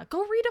 Yeah,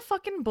 go read a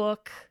fucking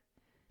book.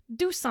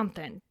 Do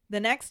something. The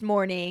next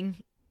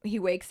morning, he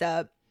wakes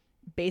up,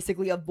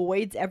 basically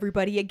avoids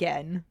everybody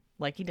again.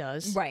 Like he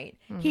does. Right.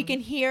 He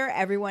can hear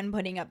everyone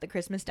putting up the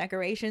Christmas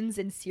decorations,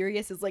 and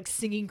Sirius is like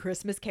singing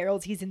Christmas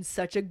carols. He's in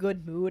such a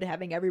good mood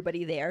having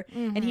everybody there.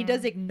 And he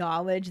does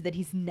acknowledge that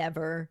he's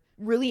never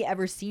really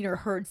ever seen or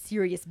heard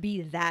Sirius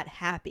be that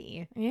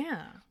happy.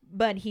 Yeah.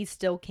 But he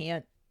still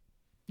can't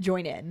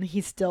join in.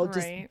 He's still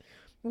just, Right.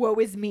 woe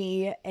is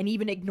me, and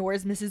even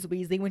ignores Mrs.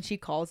 Weasley when she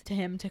calls to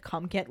him to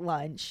come get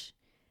lunch.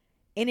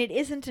 And it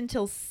isn't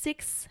until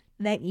 6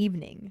 that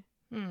evening.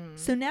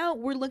 So now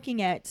we're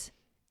looking at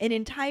an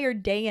entire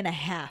day and a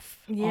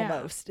half Yeah.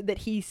 almost that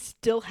he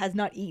still has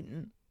not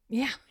eaten.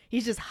 Yeah.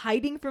 He's just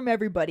hiding from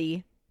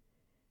everybody.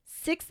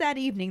 6 that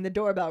evening, the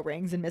doorbell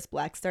rings and Miss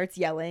Black starts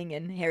yelling,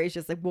 and Harry's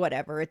just like,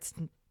 whatever, it's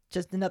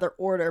just another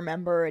order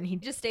member, and he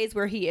just stays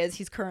where he is.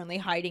 He's currently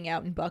hiding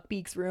out in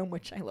Buckbeak's room,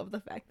 which I love the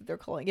fact that they're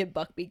calling it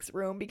Buckbeak's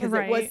room because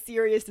it was Right.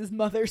 Sirius's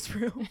mother's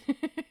room.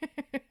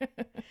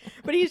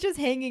 But he's just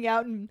hanging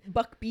out in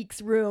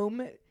Buckbeak's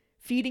room,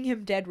 feeding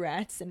him dead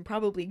rats, and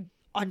probably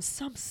on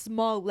some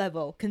small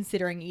level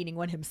considering eating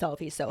one himself.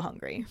 He's so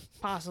hungry.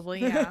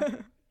 Possibly, yeah.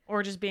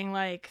 Or just being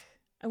like,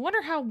 I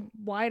wonder how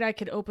wide I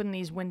could open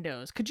these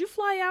windows. Could you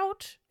fly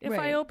out if Right.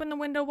 I open the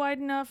window wide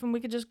enough and we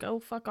could just go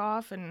fuck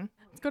off and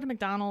let's go to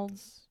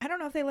McDonald's? I don't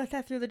know if they let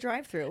that through the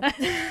drive-thru.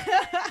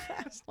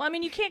 Well, I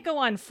mean, you can't go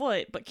on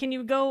foot, but can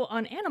you go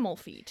on animal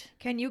feet?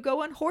 Can you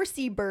go on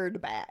horsey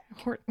bird back?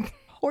 Or-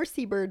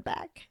 Horsey bird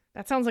back.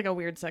 that sounds like a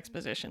weird sex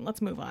position.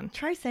 Let's move on.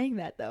 Try saying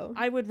that though.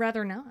 I would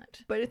rather not.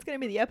 But it's going to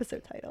be the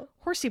episode title.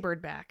 Horsey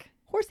bird back.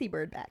 Horsey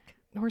bird back.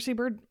 Horsey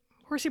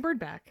bird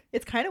back.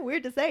 It's kind of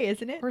weird to say,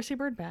 isn't it? Horsey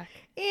bird back.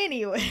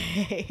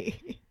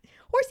 Anyway,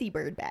 horsey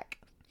bird back.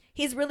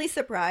 He's really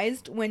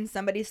surprised when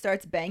somebody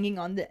starts banging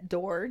on the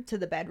door to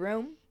the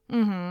bedroom.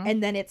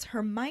 And then it's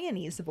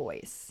Hermione's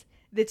voice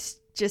that's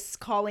just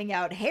calling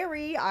out,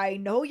 Harry, I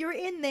know you're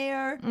in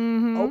there.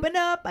 Open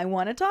up. I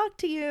want to talk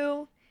to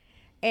you.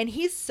 And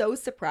he's so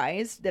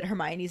surprised that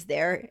Hermione's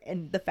there,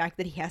 and the fact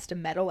that he has to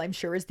meddle, I'm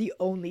sure, is the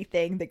only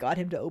thing that got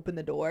him to open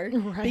the door.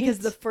 Right. Because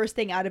the first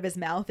thing out of his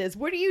mouth is,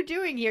 what are you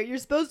doing here? You're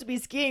supposed to be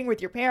skiing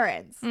with your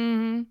parents.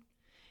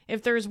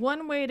 If there's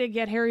one way to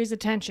get Harry's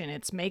attention,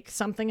 it's make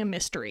something a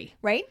mystery.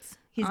 Right?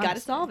 He's got to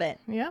Honestly. solve it.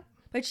 Yep.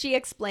 But she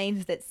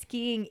explains that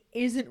skiing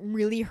isn't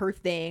really her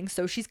thing,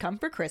 so she's come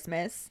for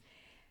Christmas.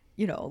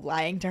 You know,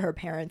 lying to her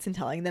parents and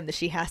telling them that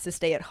she has to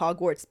stay at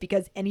Hogwarts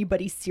because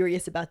anybody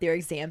serious about their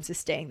exams is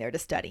staying there to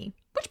study.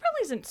 Which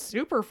probably isn't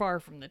super far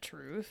from the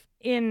truth.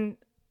 In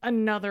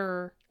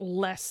another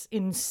less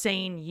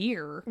insane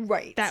year,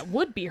 Right. that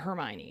would be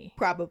Hermione.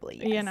 Probably,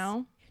 yes. You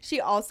know? She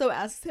also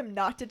asks him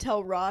not to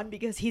tell Ron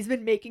because he's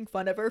been making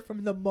fun of her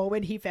from the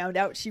moment he found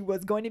out she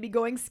was going to be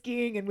going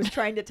skiing and was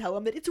trying to tell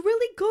him that it's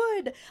really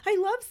good. I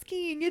love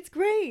skiing. It's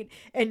great.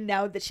 And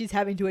now that she's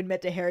having to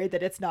admit to Harry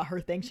that it's not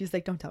her thing, she's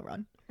like, don't tell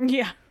Ron.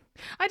 Yeah.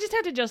 I just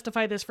had to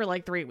justify this for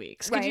like 3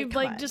 weeks. Could you,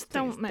 Come like, on, just please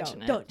don't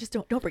mention it?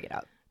 Don't bring it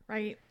up.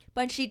 Right?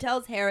 But she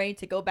tells Harry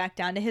to go back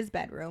down to his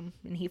bedroom,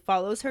 and he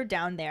follows her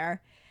down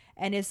there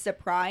and is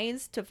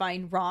surprised to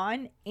find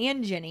Ron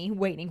and Ginny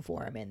waiting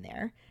for him in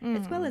there,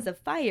 as well as a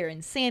fire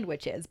and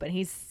sandwiches, but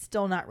he's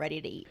still not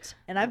ready to eat.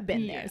 And I've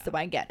been there, so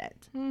I get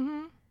it.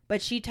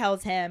 But she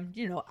tells him,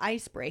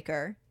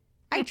 icebreaker,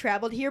 I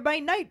traveled here by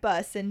night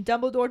bus, and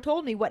Dumbledore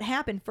told me what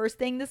happened first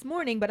thing this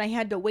morning, but I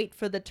had to wait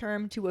for the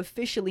term to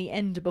officially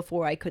end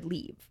before I could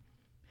leave.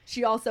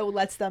 She also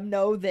lets them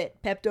know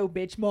that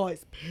Pepto-Bismol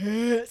is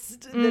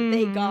pissed that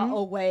they got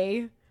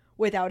away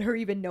without her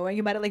even knowing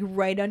about it, like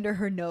right under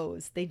her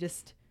nose. They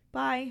just,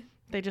 bye.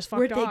 They just fucked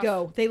Where'd off. they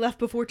go? They left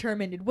before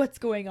term ended. What's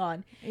going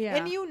on? Yeah.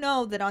 And you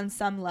know that on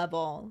some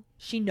level,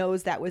 she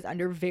knows that was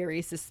under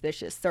very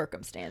suspicious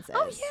circumstances.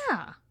 Oh,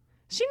 yeah.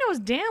 She knows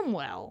damn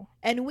well.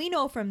 And we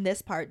know from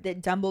this part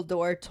that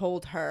Dumbledore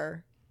told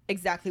her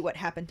exactly what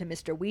happened to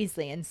Mr.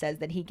 Weasley and says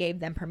that he gave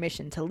them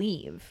permission to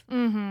leave.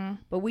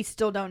 But we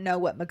still don't know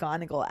what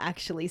McGonagall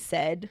actually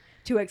said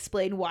to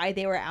explain why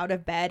they were out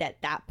of bed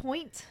at that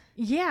point.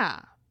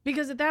 Yeah.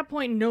 Because at that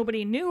point,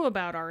 nobody knew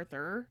about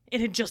Arthur. It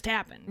had just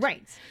happened.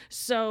 Right.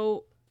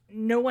 So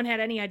no one had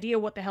any idea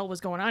what the hell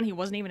was going on. He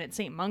wasn't even at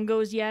St.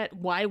 Mungo's yet.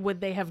 Why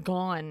would they have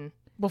gone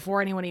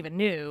before anyone even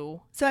knew?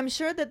 So I'm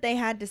sure that they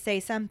had to say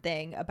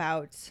something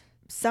about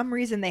some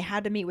reason they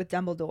had to meet with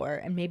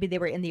Dumbledore, and maybe they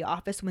were in the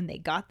office when they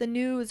got the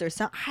news or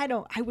something.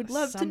 I would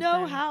love to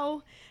know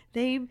how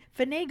they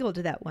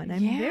finagled that one.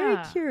 I'm very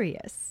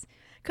curious.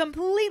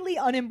 Completely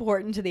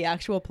unimportant to the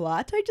actual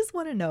plot. I just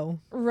want to know.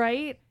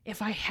 Right?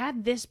 If I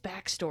had this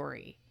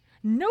backstory,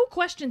 no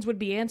questions would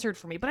be answered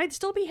for me, but I'd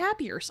still be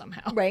happier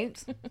somehow.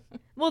 Right?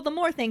 Well, the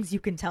more things you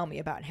can tell me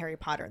about Harry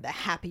Potter, the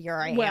happier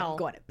I am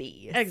going to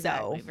be.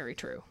 Exactly. So. Very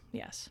true.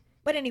 Yes.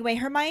 But anyway,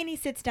 Hermione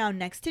sits down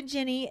next to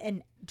Ginny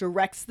and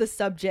directs the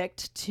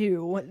subject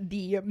to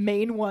the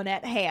main one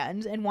at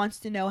hand and wants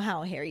to know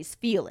how Harry's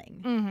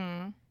feeling.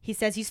 Mm-hmm. He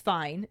says he's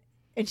fine.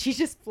 And she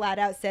just flat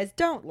out says,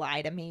 don't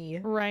lie to me.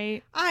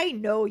 Right. I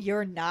know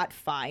you're not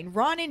fine.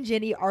 Ron and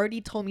Ginny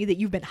already told me that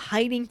you've been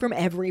hiding from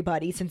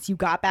everybody since you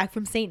got back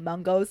from St.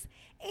 Mungo's.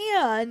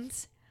 And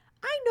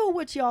I know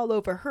what y'all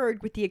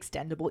overheard with the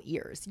extendable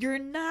ears. You're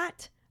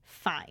not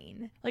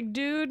fine. Like,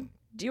 dude,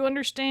 do you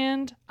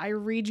understand? I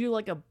read you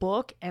like a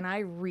book, and I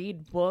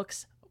read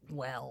books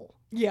well.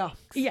 Yeah.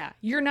 Yeah,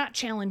 you're not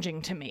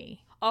challenging to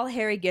me. All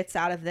Harry gets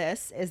out of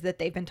this is that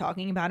they've been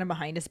talking about him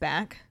behind his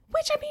back.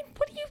 Which, I mean,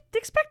 what do you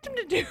expect him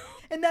to do?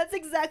 And that's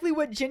exactly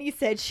what Ginny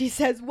said. She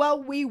says, well,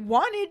 we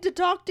wanted to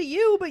talk to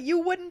you, but you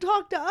wouldn't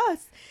talk to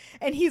us.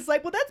 And he's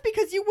like, well, that's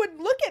because you wouldn't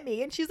look at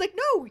me. And she's like,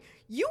 no,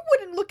 you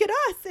wouldn't look at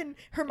us. And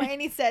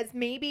Hermione says,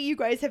 maybe you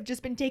guys have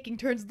just been taking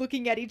turns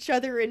looking at each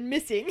other and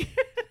missing.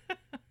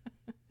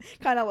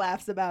 Kind of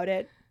laughs about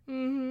it.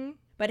 Mm-hmm.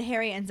 But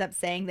Harry ends up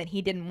saying that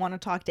he didn't want to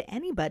talk to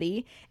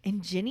anybody.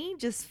 And Ginny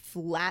just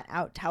flat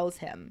out tells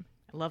him.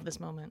 I love this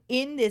moment.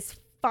 In this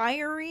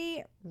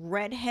fiery,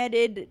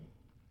 redheaded,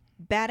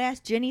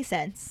 badass Ginny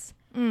sense.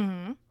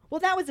 Mm-hmm. Well,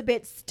 that was a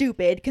bit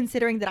stupid,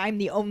 considering that I'm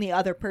the only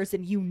other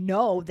person you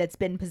know that's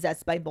been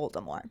possessed by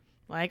Voldemort.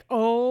 Like,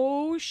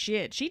 oh,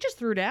 shit. She just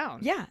threw down.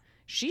 Yeah.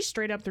 She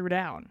straight up threw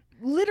down.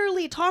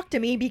 Literally talk to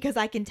me because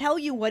I can tell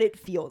you what it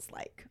feels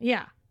like.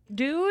 Yeah.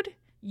 Dude,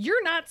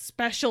 you're not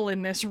special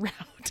in this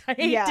route. I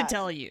hate to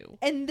tell you.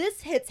 And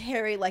this hits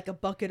Harry like a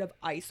bucket of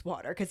ice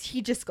water because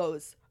he just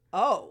goes,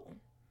 oh,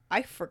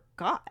 I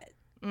forgot.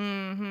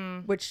 Mm-hmm.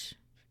 Which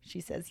she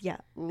says, yeah,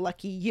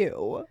 lucky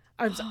you.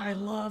 I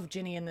love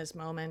Ginny in this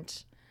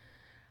moment.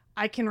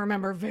 I can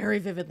remember very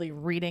vividly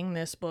reading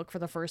this book for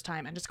the first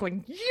time and just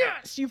going,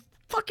 yes, you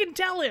fucking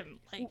tell him.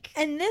 Like,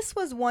 and this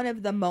was one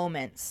of the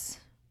moments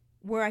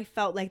where I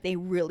felt like they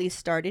really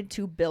started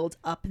to build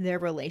up their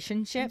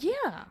relationship.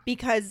 Yeah.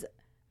 Because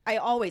I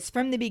always,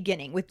 from the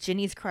beginning, with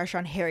Ginny's crush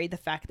on Harry, the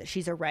fact that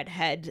she's a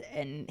redhead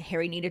and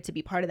Harry needed to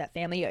be part of that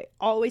family, I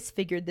always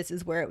figured this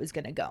is where it was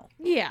going to go.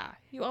 Yeah,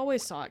 you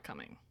always saw it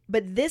coming.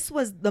 But this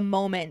was the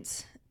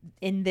moment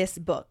in this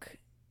book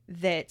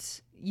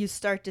that you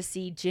start to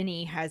see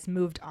Ginny has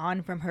moved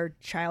on from her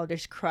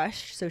childish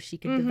crush so she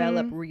can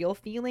develop real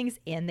feelings,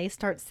 and they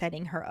start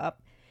setting her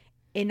up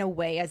in a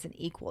way as an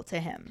equal to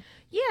him.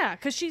 Yeah,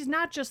 because she's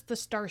not just the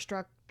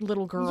starstruck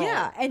little girl.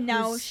 Yeah, and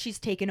now she's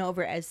taken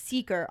over as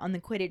Seeker on the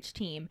Quidditch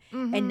team,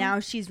 and now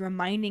she's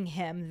reminding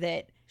him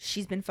that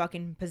she's been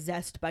fucking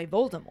possessed by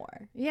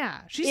Voldemort.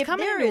 Yeah, she's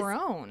coming into her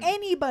own.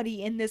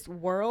 Anybody in this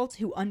world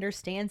who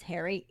understands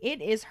Harry,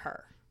 it is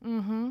her.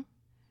 Mm-hmm.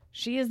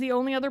 She is the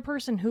only other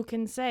person who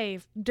can say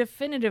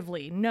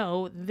definitively,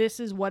 no, this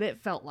is what it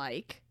felt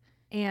like,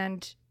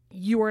 and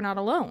you are not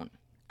alone.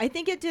 I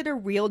think it did a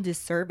real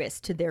disservice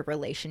to their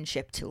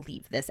relationship to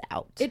leave this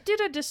out. It did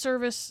a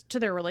disservice to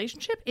their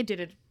relationship. It did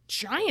a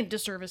giant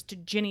disservice to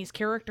Ginny's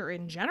character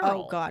in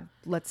general. Oh, God.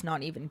 Let's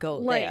not even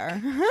go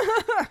there.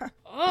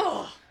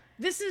 Oh,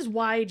 this is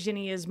why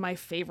Ginny is my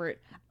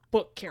favorite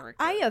book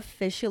character. I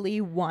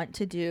officially want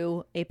to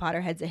do a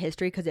Potterheads of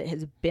History because it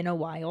has been a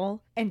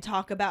while and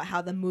talk about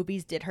how the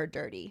movies did her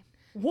dirty.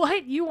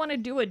 What? You want to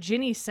do a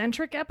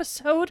Ginny-centric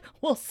episode?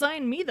 Well,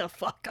 sign me the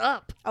fuck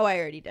up. Oh, I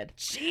already did.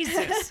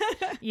 Jesus.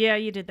 Yeah,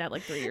 you did that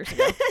like 3 years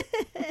ago.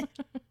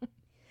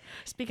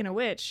 Speaking of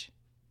which,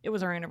 it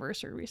was our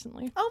anniversary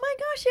recently. Oh my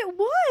gosh, it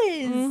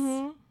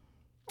was.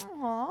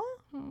 Mm-hmm. Aw.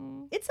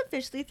 It's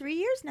officially 3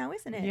 years now,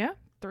 isn't it? Yeah,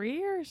 3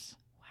 years.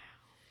 Wow.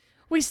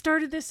 We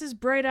started this as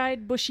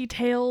bright-eyed,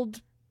 bushy-tailed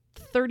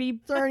 30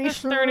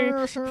 olds.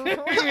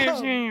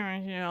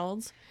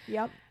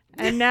 Yep.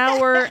 And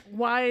now we're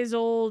wise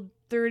old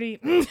 30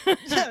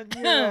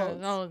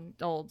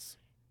 olds.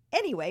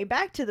 Anyway,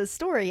 back to the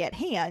story at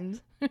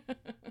hand.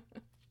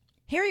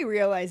 Harry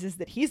realizes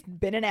that he's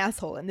been an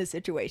asshole in this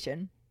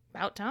situation.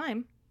 About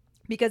time.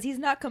 Because he's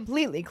not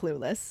completely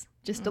clueless,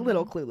 just a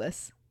little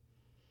clueless,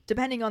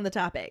 depending on the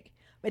topic.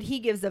 But he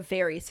gives a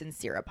very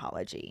sincere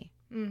apology.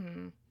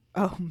 Mm-hmm.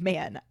 Oh,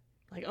 man.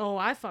 Like, oh,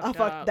 I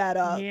fucked that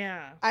up.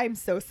 Yeah. I'm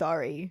so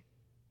sorry.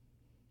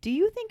 Do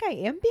you think I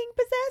am being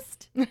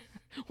possessed?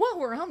 Well,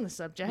 we're on the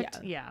subject.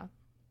 Yeah.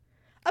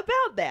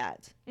 About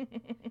that.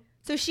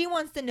 So she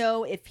wants to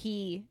know if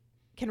he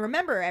can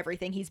remember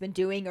everything he's been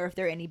doing or if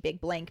there are any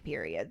big blank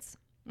periods.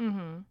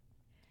 Mm-hmm.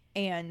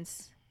 And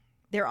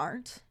there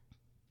aren't.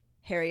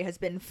 Harry has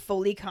been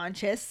fully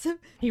conscious.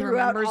 He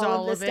throughout remembers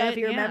all this of stuff. it.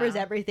 He remembers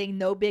everything.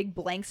 No big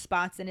blank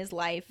spots in his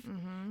life.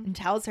 Mm-hmm. And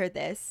tells her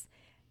this.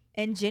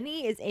 And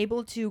Ginny is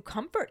able to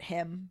comfort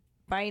him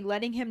by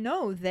letting him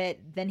know that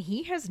then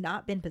he has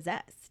not been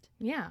possessed.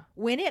 Yeah.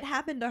 When it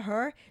happened to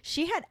her,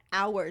 she had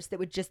hours that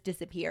would just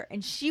disappear,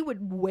 and she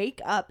would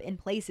wake up in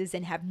places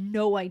and have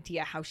no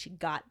idea how she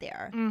got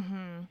there.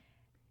 Mm-hmm.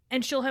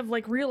 And she'll have,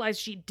 like,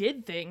 realized she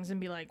did things and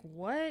be like,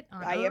 what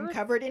on I am earth?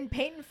 covered in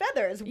paint and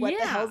feathers. What the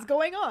Yeah. hell's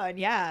going on?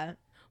 Yeah.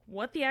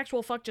 What the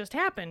actual fuck just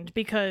happened?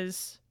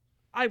 Because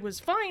I was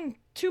fine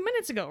 2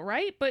 minutes ago,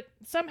 right? But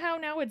somehow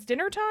now it's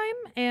dinner time,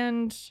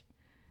 and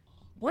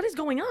what is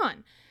going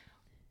on?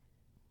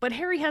 But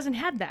Harry hasn't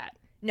had that.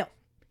 No.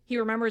 He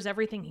remembers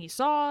everything he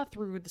saw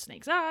through the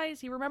snake's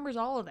eyes. He remembers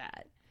all of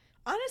that.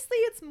 Honestly,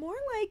 it's more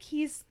like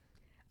he's,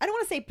 I don't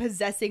want to say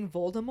possessing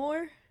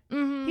Voldemort.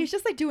 Mm-hmm. He's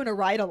just like doing a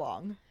ride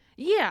along.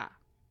 Yeah.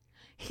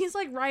 He's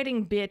like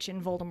riding bitch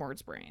in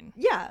Voldemort's brain,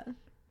 Yeah.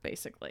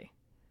 basically.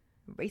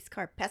 Race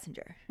car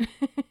passenger.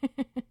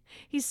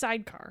 He's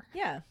sidecar.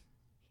 Yeah.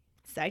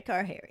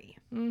 Sidecar Harry.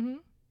 Mm-hmm.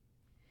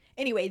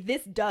 Anyway,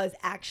 this does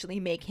actually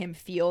make him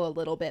feel a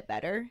little bit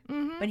better,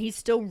 Mm-hmm. but he's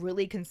still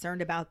really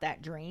concerned about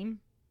that dream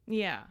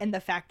Yeah. and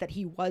the fact that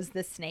he was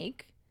the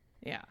snake.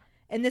 Yeah.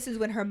 And this is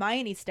when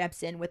Hermione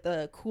steps in with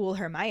the cool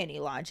Hermione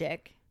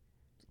logic.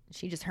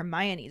 She just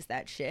Hermione's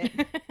that shit.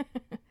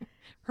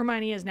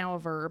 Hermione is now a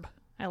verb.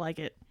 I like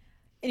it.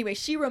 Anyway,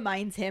 she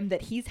reminds him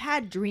that he's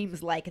had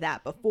dreams like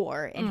that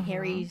before, and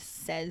Harry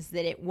says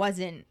that it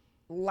wasn't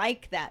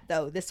like that,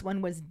 though. This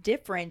one was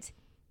different.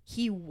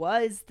 He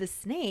was the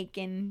snake,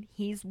 and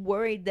he's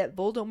worried that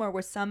Voldemort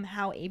was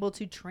somehow able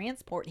to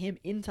transport him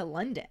into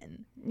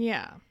London.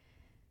 Yeah.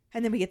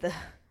 And then we get the,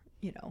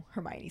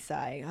 Hermione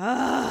sigh.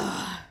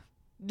 Ah,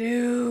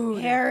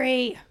 Dude.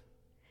 Harry,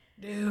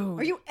 Dude.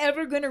 are you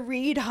ever going to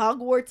read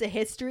Hogwarts a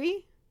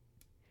history?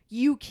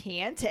 You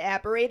can't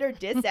apparate or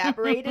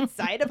disapparate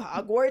inside of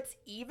Hogwarts.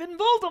 Even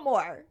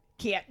Voldemort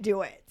can't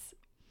do it.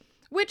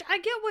 Which I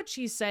get what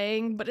she's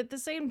saying, but at the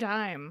same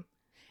time,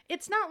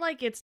 it's not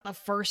like it's the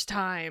first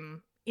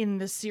time in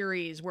the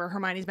series where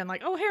Hermione's been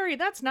like, oh, Harry,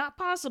 that's not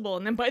possible.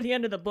 And then by the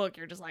end of the book,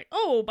 you're just like,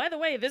 oh, by the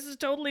way, this is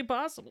totally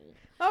possible.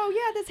 Oh,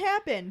 yeah, this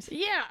happened.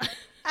 Yeah.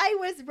 I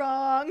was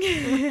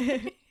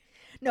wrong.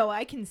 No,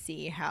 I can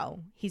see how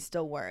he's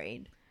still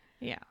worried.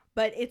 Yeah.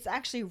 But it's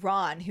actually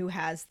Ron who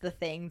has the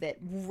thing that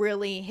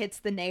really hits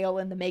the nail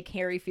in the make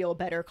Harry feel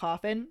better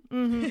coffin.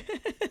 Mm-hmm.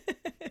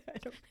 I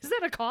don't- Is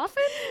that a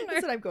coffin?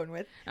 That's what I'm going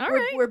with. All we're,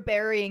 right. we're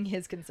burying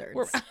his concerns.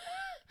 We're-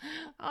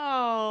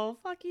 Oh,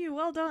 fuck you.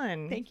 Well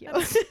done. Thank you.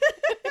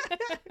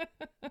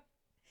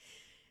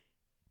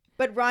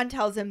 But Ron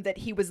tells him that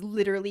he was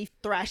literally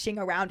thrashing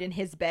around in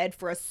his bed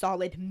for a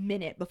solid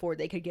minute before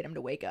they could get him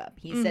to wake up.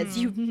 He says,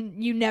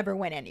 you never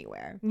went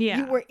anywhere. Yeah.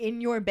 You were in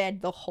your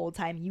bed the whole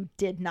time. You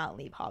did not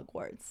leave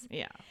Hogwarts.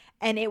 Yeah.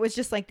 And it was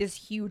just like this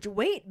huge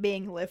weight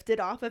being lifted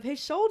off of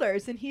his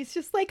shoulders. And he's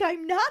just like,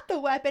 I'm not the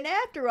weapon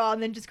after all.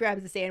 And then just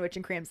grabs a sandwich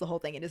and crams the whole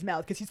thing in his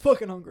mouth because he's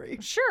fucking hungry.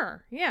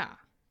 Sure. Yeah.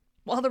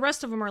 While the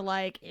rest of them are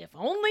like, if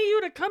only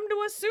you'd have come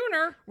to us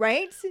sooner.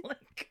 Right?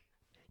 Like,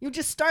 You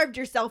just starved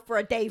yourself for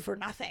a day for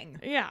nothing.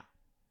 yeah.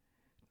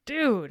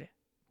 Dude,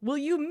 will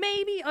you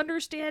maybe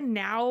understand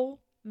now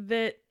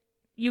that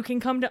you can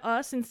come to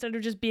us instead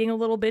of just being a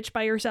little bitch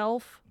by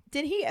yourself?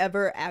 Did he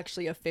ever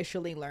actually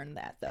officially learn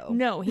that, though?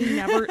 No, he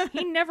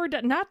never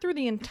did. Not through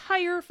the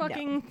entire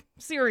fucking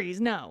series,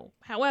 no.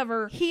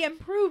 However, He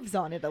improves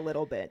on it a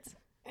little bit.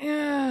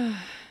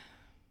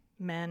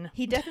 men.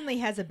 He definitely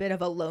has a bit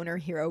of a loner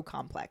hero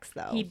complex,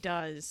 though. He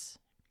does.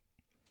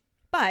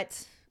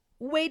 But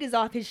weight is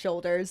off his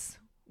shoulders.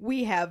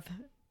 We have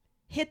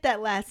hit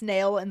that last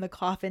nail in the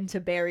coffin to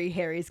bury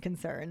Harry's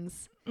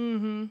concerns.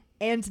 Mm-hmm.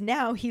 And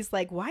now he's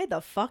like, why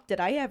the fuck did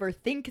I ever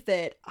think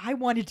that I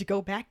wanted to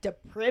go back to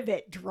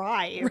Privet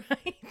Drive?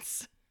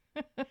 Right?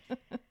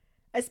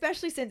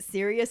 Especially since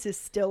Sirius is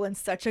still in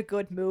such a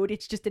good mood.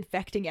 It's just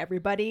infecting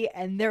everybody.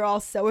 And they're all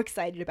so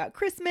excited about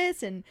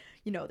Christmas. And,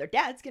 their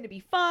dad's going to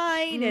be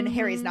fine. And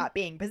Harry's not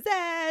being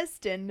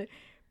possessed. And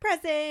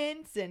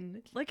presents.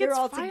 And Like, they're it's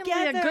all finally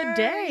together. a good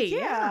day.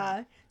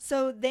 Yeah.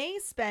 So they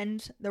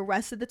spend the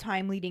rest of the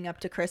time leading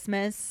up to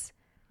Christmas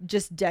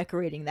just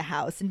decorating the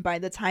house. And by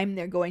the time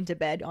they're going to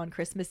bed on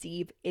Christmas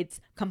Eve, it's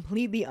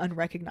completely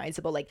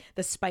unrecognizable. Like,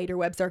 the spider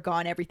webs are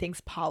gone, everything's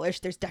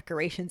polished, there's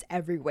decorations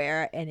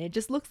everywhere, and it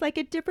just looks like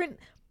a different,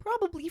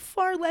 probably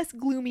far less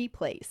gloomy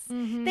place.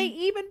 They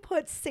even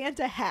put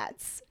Santa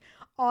hats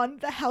on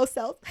the house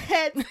elf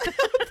heads of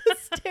the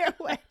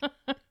stairway.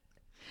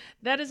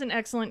 That is an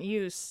excellent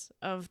use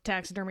of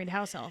taxidermied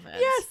house elf heads.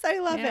 Yes, I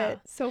love Yeah. it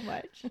so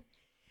much.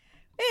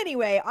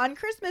 Anyway, on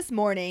Christmas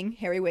morning,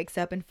 Harry wakes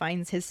up and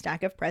finds his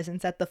stack of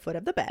presents at the foot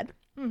of the bed.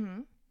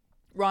 Mm-hmm.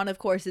 Ron, of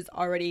course, is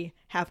already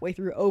halfway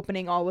through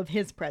opening all of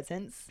his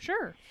presents.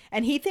 Sure.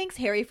 And he thanks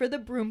Harry for the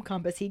broom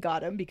compass he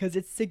got him because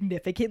it's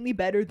significantly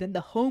better than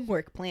the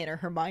homework planner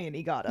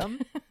Hermione got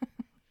him.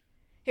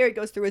 Harry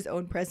goes through his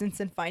own presents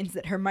and finds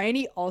that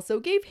Hermione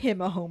also gave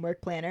him a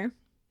homework planner.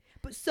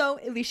 But so,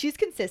 at least she's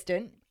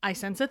consistent. I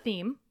sense a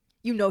theme.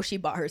 You know she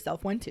bought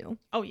herself one too.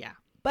 Oh, yeah.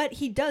 But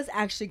he does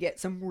actually get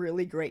some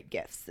really great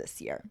gifts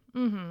this year.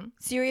 Mm-hmm.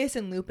 Sirius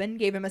and Lupin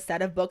gave him a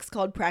set of books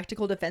called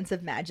Practical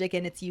Defensive Magic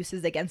and Its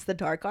Uses Against the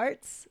Dark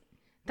Arts.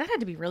 That had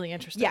to be really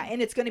interesting. Yeah,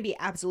 and it's going to be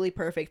absolutely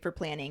perfect for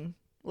planning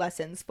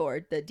lessons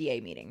for the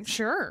DA meetings.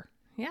 Sure.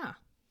 Yeah.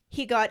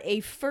 He got a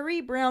furry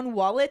brown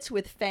wallet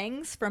with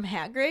fangs from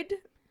Hagrid,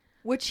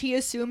 which he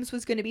assumes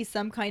was going to be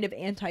some kind of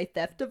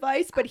anti-theft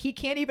device, but he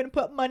can't even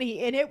put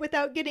money in it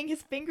without getting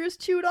his fingers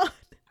chewed on.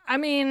 I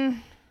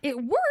mean, it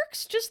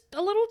works just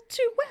a little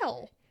too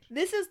well.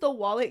 This is the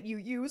wallet you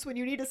use when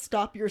you need to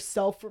stop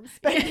yourself from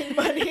spending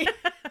money.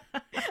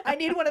 I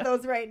need one of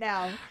those right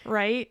now.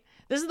 Right?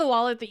 This is the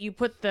wallet that you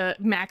put the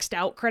maxed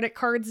out credit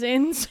cards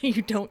in so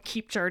you don't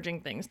keep charging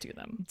things to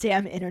them.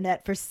 Damn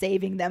internet for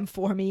saving them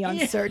for me on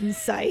certain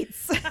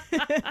sites.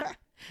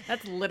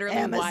 That's literally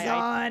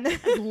Amazon.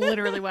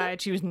 why I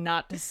choose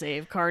not to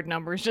save card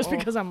numbers, just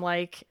because I'm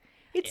like,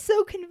 It's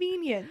so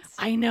convenient.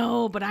 I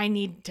know, but I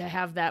need to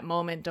have that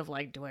moment of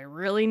like, do I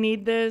really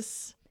need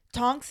this?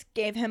 Tonks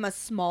gave him a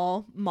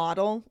small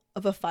model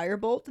of a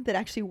firebolt that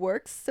actually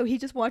works, so he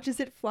just watches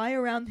it fly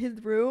around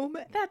his room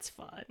That's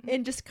fun.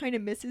 and just kind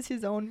of misses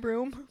his own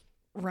broom.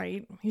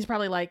 Right? He's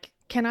probably like,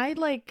 can I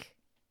like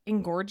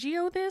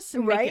Engorgio this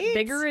and make Right? it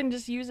bigger and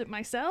just use it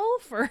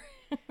myself? Or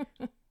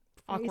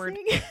awkward.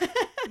 Phrasing.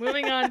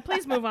 Moving on.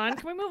 Please move on.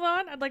 Can we move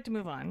on? I'd like to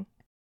move on.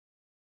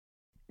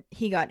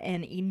 He got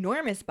an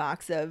enormous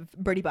box of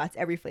Bertie Bott's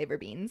Every Flavor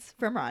beans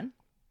from Ron,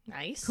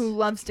 Nice. who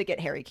loves to get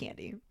Harry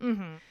candy.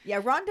 Mm-hmm.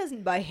 Yeah, Ron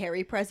doesn't buy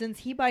Harry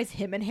presents. He buys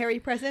him and Harry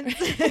presents.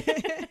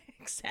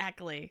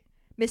 Exactly.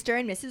 Mr.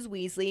 and Mrs.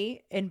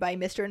 Weasley, and by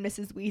Mr. and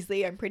Mrs.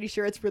 Weasley, I'm pretty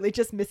sure it's really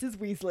just Mrs.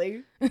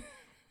 Weasley,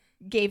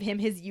 gave him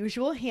his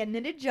usual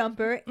hand-knitted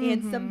jumper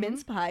and some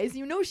mince pies.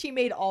 You know she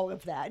made all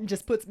of that and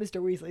just puts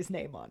Mr. Weasley's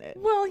name on it.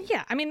 Well,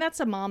 yeah. I mean, that's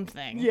a mom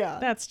thing. Yeah.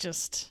 That's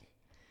just...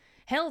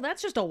 Hell,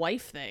 that's just a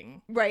wife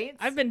thing. Right?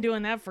 I've been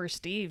doing that for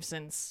Steve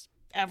since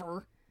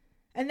ever.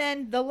 And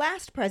then the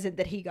last present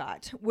that he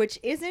got, which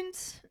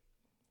isn't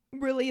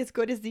really as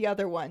good as the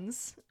other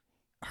ones,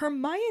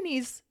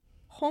 Hermione's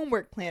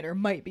homework planner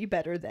might be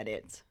better than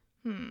it.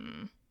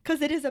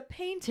 Because it is a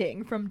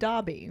painting from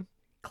Dobby,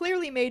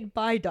 clearly made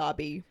by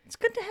Dobby, It's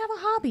good to have a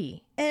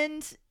hobby.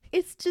 and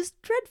it's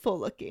just dreadful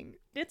looking.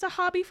 It's a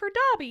hobby for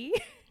Dobby.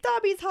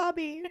 Dobby's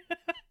hobby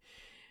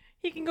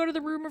He can go to the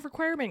room of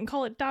requirement and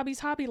call it Dobby's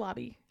Hobby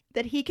Lobby.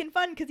 that he can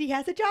fund because he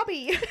has a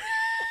jobby.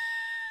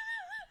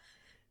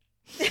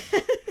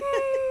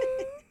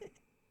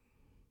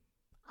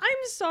 I'm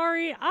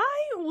sorry.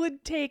 I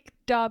would take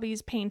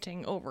Dobby's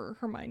painting over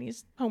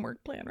Hermione's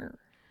homework planner.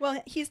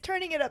 Well, he's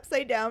turning it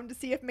upside down to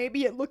see if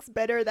maybe it looks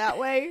better that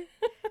way.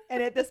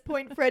 And at this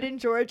point, Fred and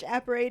George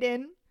apparate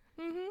in.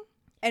 Mm-hmm.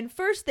 And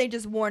first, they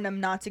just warn him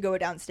not to go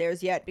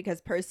downstairs yet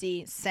because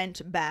Percy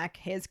sent back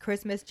his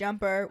Christmas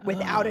jumper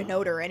without a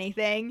note or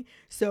anything.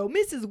 So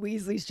Mrs.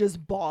 Weasley's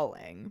just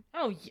bawling.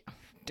 Oh, yeah.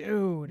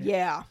 Dude.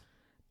 Yeah.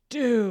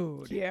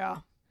 Dude. Yeah.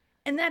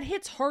 And that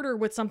hits harder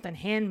with something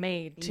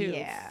handmade, too.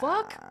 Yeah.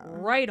 Fuck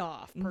right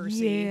off,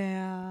 Percy.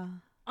 Yeah.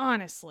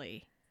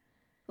 Honestly.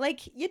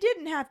 Like, you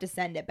didn't have to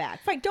send it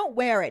back. Fine, don't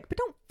wear it, but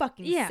don't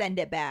fucking Yeah. send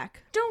it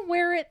back. Don't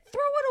wear it.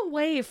 Throw it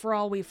away for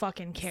all we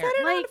fucking care. Set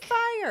it like, on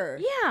fire.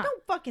 Yeah.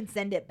 Don't fucking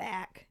send it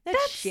back.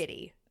 That's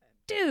shitty.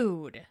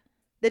 dude.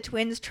 The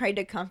twins tried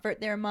to comfort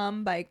their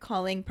mom by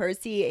calling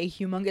Percy a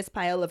humongous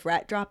pile of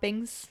rat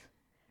droppings.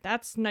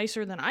 That's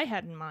nicer than I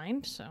had in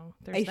mind, so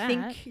there's I that.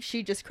 think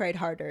she just cried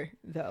harder,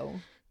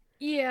 though.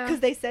 Yeah. Because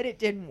they said it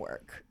didn't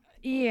work.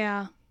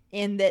 Yeah.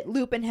 And that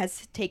Lupin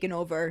has taken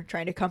over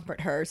trying to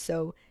comfort her,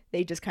 so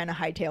they just kind of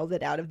hightailed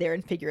it out of there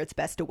and figure it's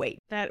best to wait.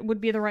 That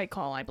would be the right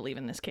call, I believe,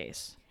 in this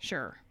case.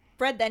 Sure.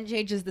 Fred then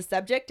changes the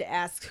subject to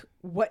ask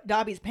what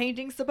Dobby's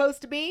painting's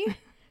supposed to be,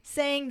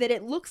 saying that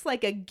it looks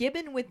like a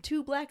gibbon with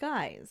two black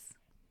eyes.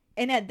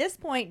 And at this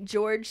point,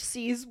 George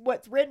sees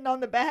what's written on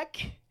the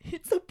back.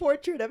 It's a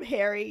portrait of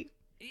Harry.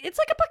 It's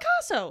like a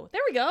Picasso.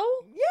 There we go.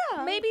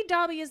 Yeah. Maybe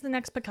Dobby is the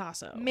next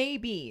Picasso.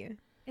 Maybe.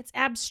 It's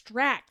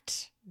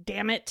abstract.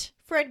 Damn it.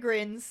 Fred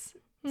grins,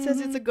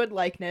 says it's a good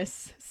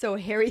likeness. So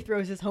Harry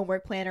throws his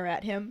homework planner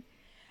at him.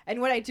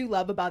 And what I do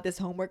love about this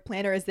homework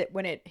planner is that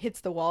when it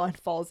hits the wall and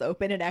falls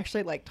open, it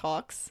actually like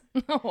talks.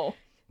 Oh,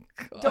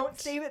 God. Don't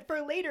save it for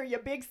later, you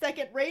big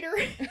second raider.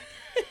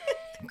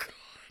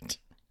 God.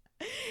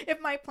 If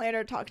my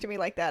planner talked to me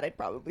like that, I'd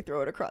probably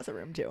throw it across a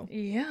room too.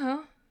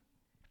 Yeah.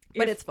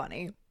 But If- it's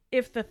funny.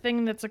 If the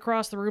thing that's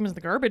across the room is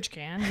the garbage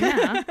can,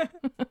 yeah.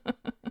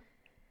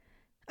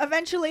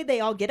 Eventually, they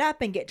all get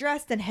up and get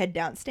dressed and head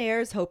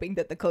downstairs, hoping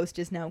that the coast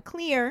is now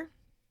clear.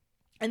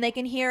 And they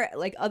can hear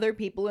like other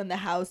people in the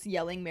house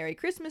yelling Merry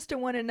Christmas to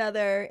one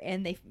another,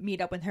 and they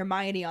meet up with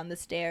Hermione on the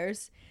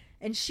stairs.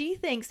 And she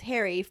thanks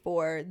Harry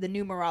for the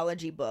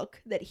numerology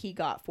book that he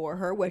got for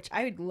her, which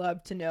I would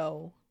love to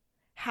know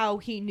how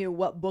he knew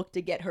what book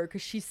to get her,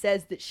 because she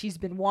says that she's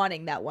been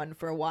wanting that one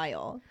for a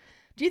while.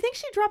 Do you think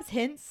she drops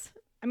hints?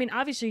 I mean,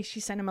 obviously, she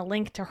sent him a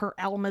link to her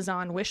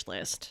Amazon wish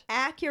list.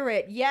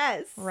 Accurate,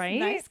 yes. Right?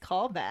 Nice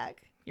callback.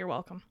 You're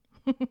welcome.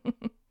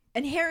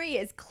 And Harry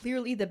is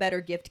clearly the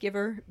better gift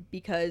giver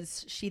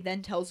because she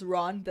then tells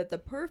Ron that the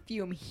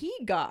perfume he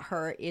got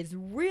her is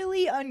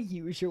really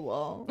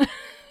unusual.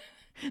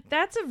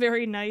 That's a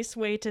very nice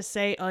way to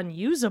say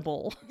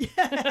unusable.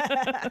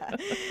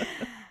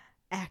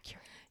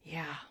 Accurate.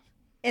 Yeah.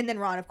 And then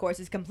Ron, of course,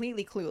 is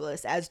completely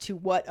clueless as to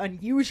what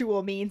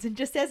unusual means and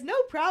just says, no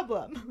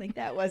problem. Like,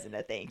 that wasn't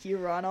a thank you,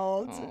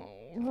 Ronald. Oh,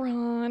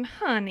 Ron,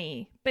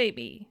 honey,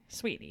 baby,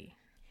 sweetie.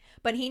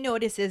 But he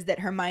notices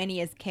that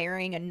Hermione is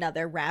carrying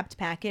another wrapped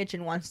package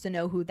and wants to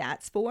know who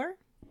that's for.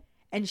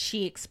 And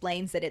she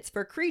explains that it's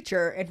for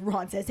Creature, and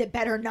Ron says, it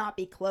better not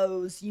be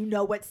clothes. You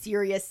know what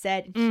Sirius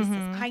said. And she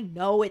says, I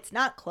know it's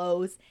not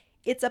clothes.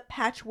 It's a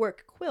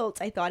patchwork quilt.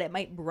 I thought it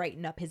might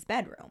brighten up his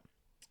bedroom.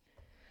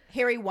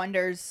 Harry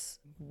wonders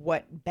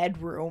what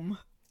bedroom,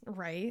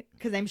 Right?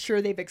 because I'm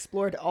sure they've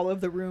explored all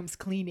of the rooms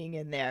cleaning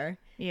in there.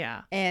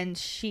 Yeah. And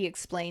she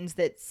explains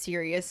that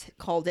Sirius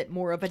called it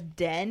more of a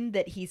den,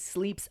 that he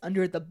sleeps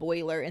under the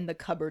boiler in the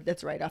cupboard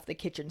that's right off the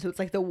kitchen. So it's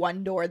like the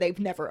one door they've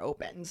never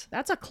opened.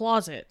 That's a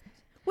closet.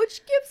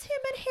 Which gives him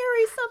and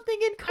Harry something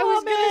in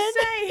common.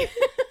 I was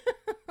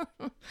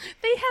gonna say.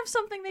 They have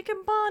something they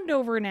can bond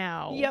over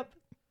now. Yep.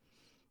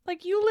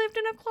 Like, you lived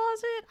in a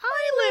closet,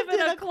 I live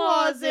in a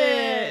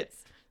closet.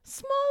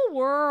 Small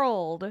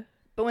world.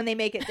 But when they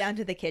make it down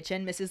to the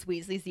kitchen, Mrs.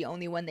 Weasley's the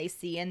only one they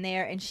see in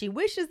there, and she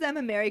wishes them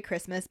a Merry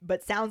Christmas,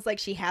 but sounds like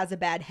she has a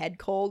bad head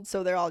cold,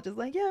 so they're all just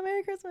like, yeah,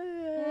 Merry Christmas.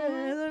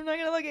 I'm not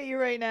gonna look at you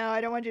right now.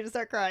 I don't want you to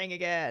start crying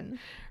again.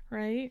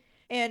 Right?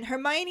 And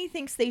Hermione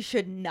thinks they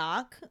should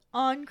knock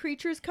on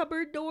Creature's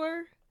cupboard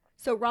door.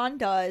 So Ron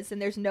does,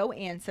 and there's no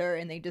answer,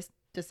 and they just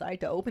decide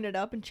to open it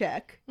up and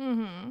check.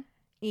 Mm-hmm.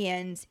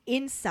 And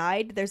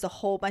inside, there's a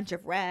whole bunch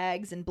of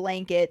rags and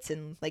blankets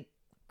and, like,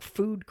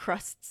 food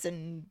crusts,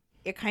 and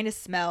it kind of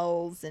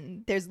smells,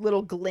 and there's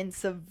little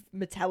glints of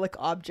metallic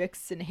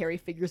objects, and Harry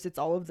figures it's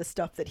all of the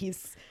stuff that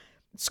he's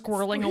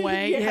Squirreling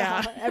away.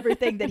 Yeah.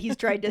 everything that he's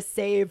tried to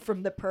save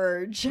from the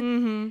purge.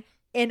 Mm-hmm.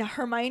 And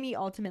Hermione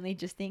ultimately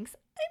just thinks,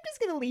 I'm just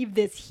gonna leave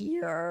this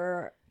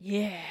here.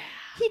 Yeah.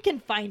 He can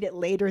find it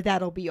later.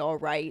 That'll be all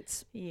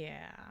right.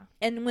 Yeah.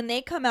 And when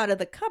they come out of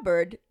the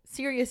cupboard,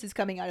 Sirius is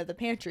coming out of the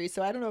pantry,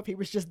 so I don't know if he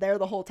was just there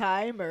the whole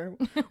time or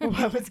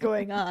what was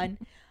going on.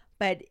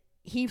 But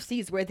he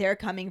sees where they're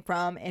coming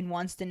from and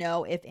wants to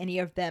know if any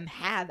of them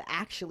have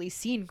actually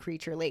seen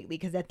Creature lately,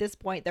 because at this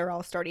point they're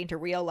all starting to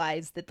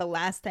realize that the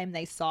last time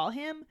they saw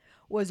him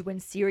was when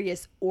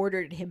Sirius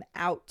ordered him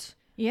out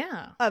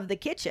Yeah. of the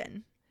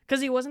kitchen.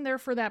 Because he wasn't there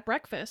for that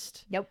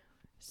breakfast. Yep.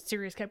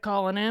 Sirius kept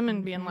calling him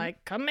and being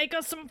like, come make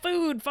us some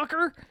food,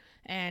 fucker.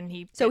 And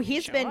he So didn't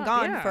he's show been up.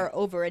 gone Yeah. for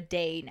over a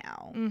day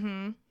now.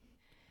 Mm-hmm.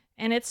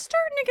 And it's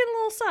starting to get a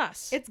little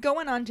sus. It's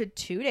going on to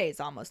 2 days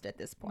almost at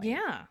this point.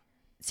 Yeah.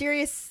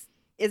 Sirius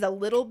is a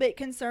little bit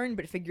concerned,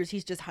 but figures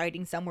he's just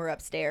hiding somewhere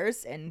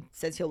upstairs and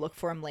says he'll look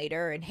for him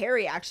later. And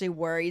Harry actually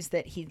worries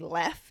that he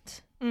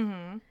left.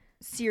 Mm-hmm.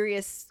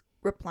 Sirius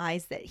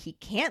replies that he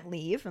can't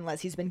leave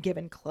unless he's been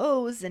given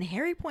clothes. And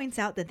Harry points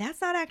out that that's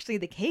not actually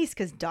the case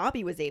because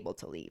Dobby was able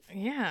to leave.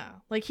 Yeah.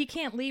 Like, he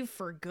can't leave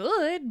for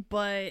good,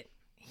 but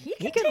he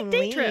can can take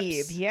day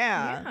leave, trips.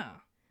 yeah. Yeah.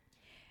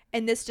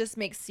 And this just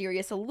makes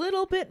Sirius a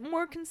little bit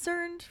more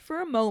concerned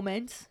for a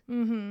moment.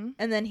 Mm-hmm.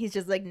 And then he's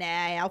just like, nah,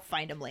 I'll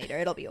find him later.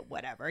 It'll be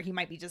whatever. He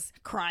might be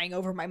just crying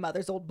over my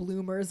mother's old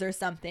bloomers or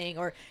something.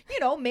 Or, you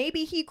know,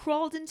 maybe he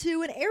crawled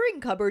into an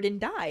airing cupboard and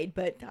died,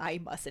 but I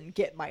mustn't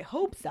get my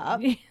hopes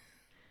up.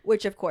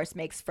 Which, of course,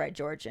 makes Fred,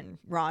 George, and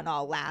Ron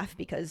all laugh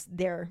because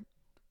they're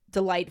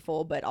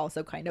delightful, but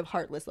also kind of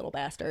heartless little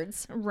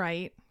bastards.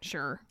 Right.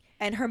 Sure.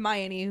 And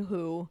Hermione,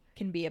 who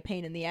can be a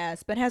pain in the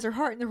ass, but has her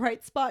heart in the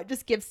right spot,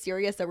 just gives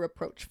Sirius a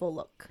reproachful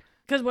look.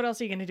 Because what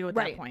else are you going to do at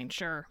Right. that point?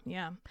 Sure.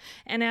 Yeah.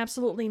 And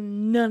absolutely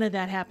none of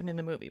that happened in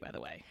the movie, by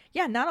the way.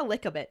 Yeah, not a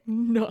lick of it.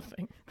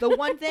 Nothing. The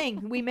one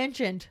thing we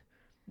mentioned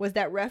was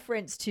that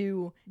reference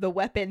to the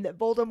weapon that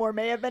Voldemort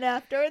may have been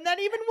after, and that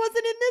even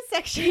wasn't in this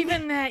section.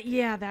 Even that,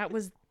 yeah, that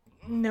was...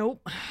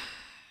 Nope.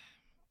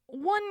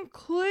 One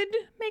could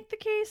make the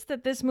case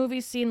that this movie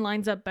scene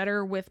lines up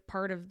better with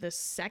part of the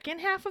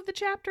second half of the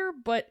chapter,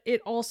 but it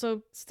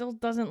also still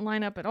doesn't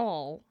line up at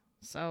all.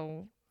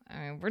 So, I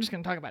mean, we're just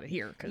going to talk about it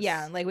here. Cause...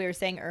 Yeah, like we were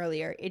saying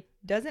earlier, it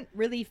doesn't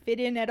really fit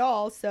in at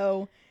all,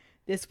 so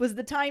this was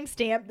the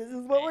timestamp. This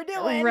is what we're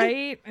doing.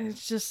 Right?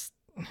 It's just...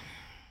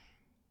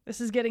 This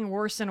is getting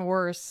worse and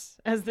worse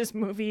as this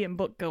movie and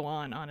book go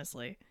on,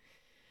 honestly.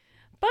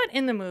 But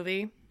in the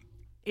movie,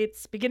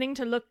 it's beginning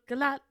to look a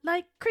lot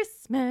like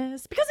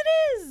Christmas, because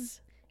it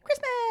is!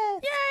 Christmas!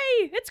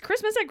 Yay! It's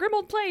Christmas at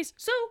Grimmauld Place,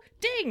 so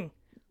ding!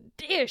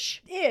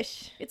 Ish.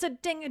 Ish. It's a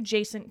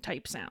ding-adjacent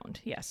type sound,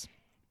 yes.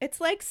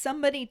 It's like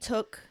somebody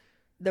took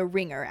the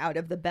ringer out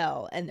of the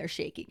bell and they're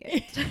shaking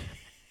it.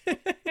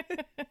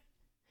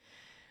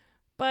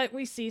 But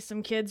we see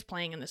some kids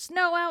playing in the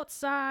snow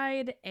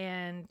outside,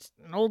 and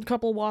an old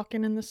couple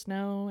walking in the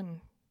snow, and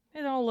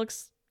it all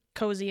looks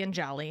cozy and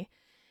jolly.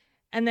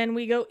 And then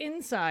we go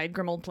inside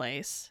Grimmauld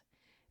Place,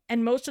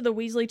 and most of the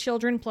Weasley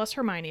children, plus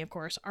Hermione, of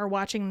course, are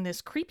watching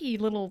this creepy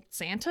little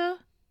Santa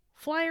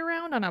fly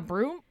around on a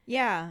broom?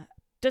 Yeah.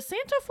 Does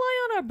Santa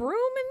fly on a broom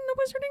in the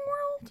Wizarding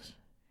World?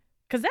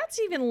 Because that's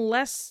even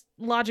less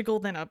logical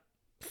than a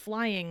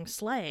flying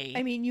sleigh.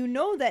 I mean, you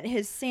know that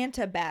his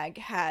Santa bag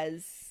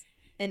has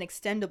an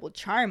extendable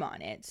charm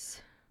on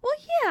it. Well,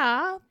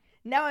 yeah.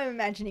 Now I'm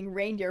imagining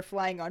reindeer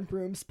flying on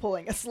brooms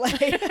pulling a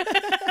sleigh.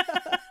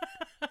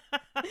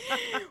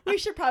 We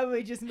should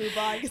probably just move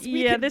on because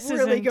we could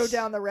really go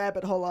down the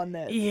rabbit hole on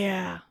this.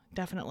 Yeah,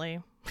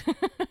 definitely.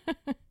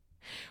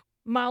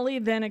 Molly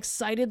then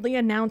excitedly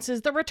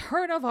announces the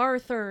return of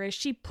Arthur as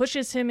she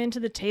pushes him into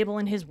the table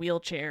in his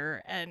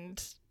wheelchair,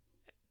 and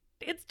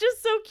it's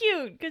just so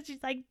cute because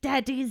she's like,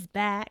 Daddy's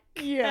back.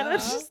 Yeah.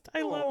 And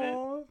I love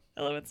it.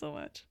 I love it so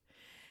much.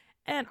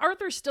 And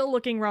Arthur's still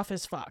looking rough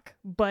as fuck,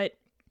 but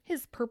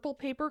his purple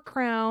paper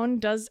crown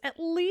does at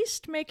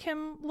least make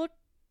him look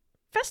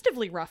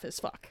festively rough as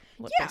fuck.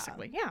 Yeah.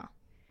 Basically, yeah.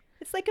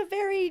 It's like a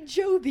very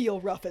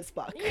jovial rough as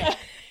fuck. Yeah.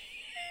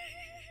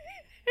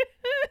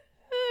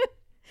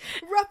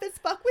 Rough as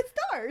fuck with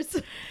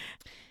stars.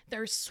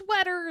 There's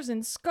sweaters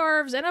and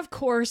scarves, and of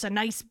course, a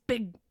nice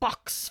big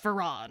box for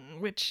Ron,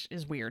 which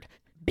is weird.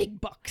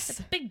 Big bucks. It's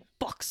a big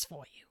box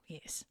for you,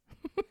 yes.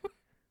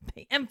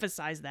 They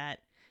emphasize that.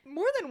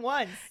 More than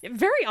once.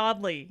 Very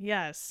oddly,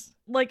 yes.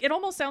 Like, it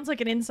almost sounds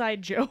like an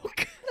inside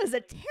joke. That is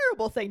a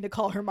terrible thing to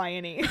call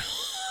Hermione.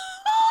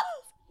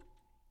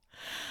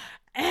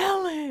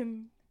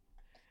 Ellen!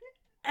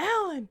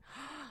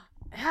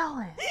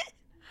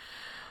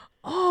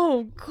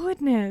 Oh,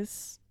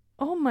 goodness.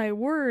 Oh, my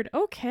word.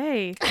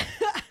 Okay.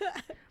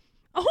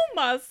 Oh,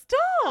 my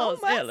stars,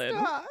 Ellen.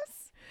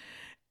 Stars.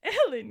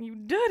 Ellen, you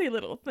dirty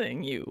little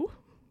thing, you.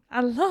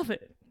 I love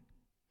it.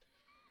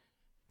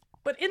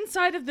 But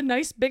inside of the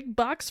nice big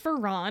box for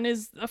Ron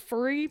is a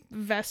furry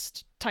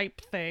vest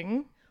type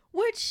thing.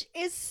 Which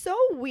is so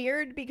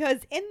weird because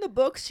in the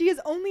books, she has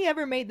only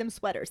ever made them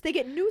sweaters. They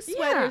get new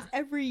sweaters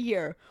every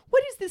year.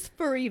 What is this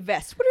furry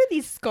vest? What are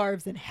these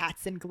scarves and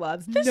hats and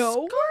gloves? The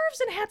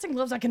scarves and hats and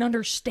gloves I can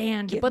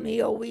understand. Give me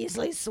a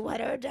Weasley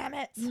sweater, damn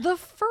it. The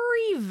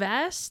furry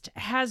vest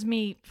has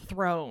me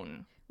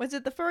thrown. Was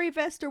it the furry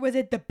vest or was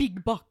it the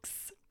big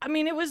box? I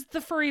mean, it was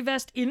the furry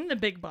vest in the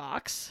big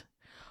box.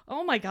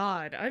 Oh my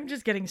god, I'm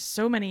just getting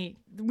so many.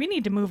 We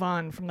need to move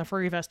on from the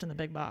furry vest in the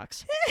big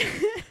box.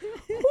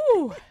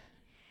 Whew.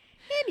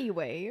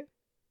 Anyway.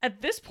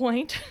 At this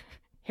point,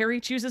 Harry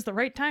chooses the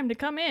right time to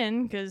come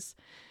in because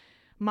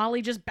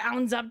Molly just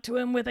bounds up to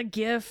him with a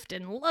gift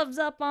and loves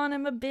up on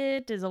him a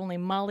bit, as only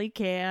Molly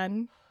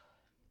can.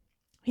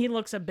 He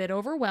looks a bit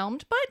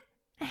overwhelmed,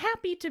 but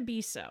happy to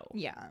be so.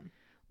 Yeah.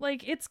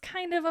 Like, it's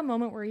kind of a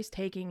moment where he's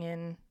taking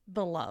in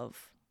the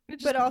love.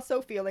 But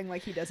also feeling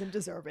like he doesn't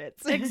deserve it.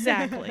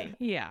 Exactly,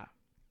 yeah.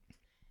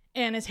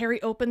 And as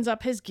Harry opens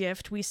up his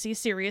gift, we see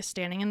Sirius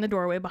standing in the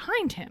doorway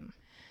behind him.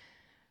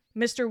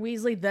 Mr.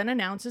 Weasley then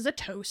announces a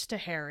toast to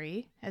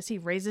Harry as he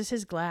raises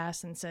his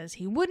glass and says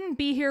he wouldn't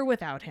be here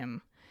without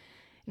him.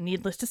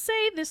 Needless to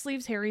say, this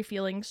leaves Harry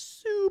feeling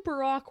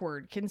super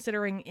awkward,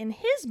 considering in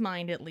his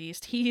mind at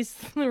least, he's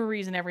the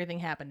reason everything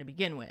happened to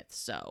begin with,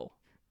 so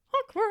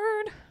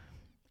awkward.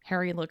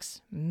 Harry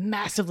looks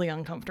massively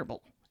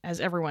uncomfortable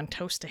as everyone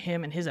toasts to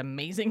him and his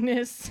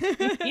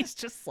amazingness. He's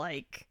just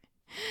like,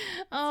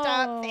 oh.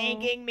 Stop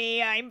thanking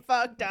me, I'm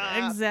fucked up.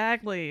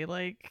 Exactly.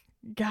 Like,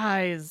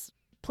 guys,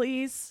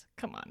 please,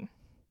 come on.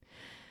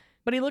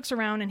 But he looks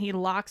around and he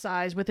locks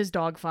eyes with his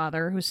dog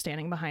father, who's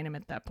standing behind him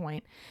at that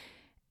point.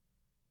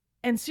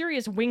 And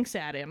Sirius winks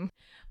at him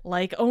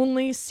like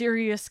only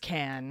Sirius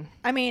can.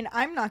 I mean,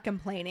 I'm not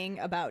complaining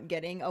about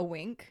getting a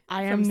wink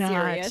I from am not.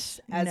 Sirius,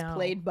 as No.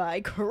 played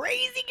by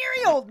crazy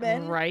Gary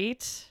Oldman.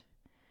 Right?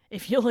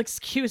 If you'll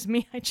excuse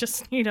me, I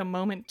just need a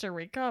moment to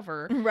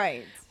recover.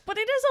 Right. But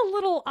it is a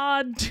little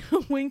odd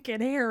to wink at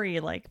Harry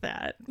like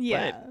that.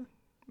 Yeah. But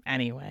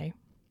anyway.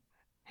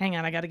 Hang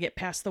on, I gotta get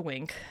past the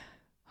wink.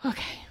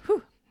 Okay,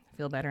 whew. I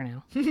feel better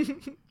now.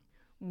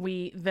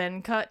 We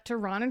then cut to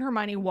Ron and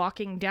Hermione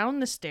walking down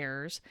the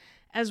stairs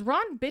as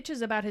Ron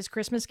bitches about his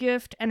Christmas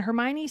gift and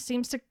Hermione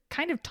seems to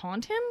kind of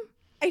taunt him.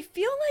 I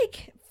feel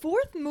like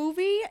fourth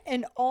movie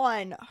and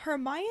on,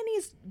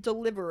 Hermione's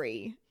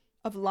delivery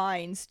of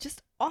lines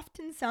just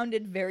often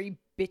sounded very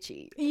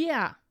bitchy.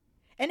 Yeah.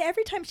 And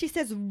every time she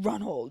says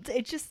Ronald,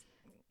 it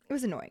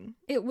was annoying.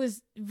 It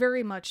was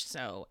very much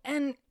so.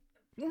 And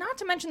not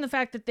to mention the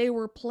fact that they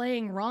were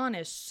playing Ron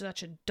as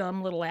such a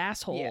dumb little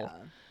asshole. Yeah.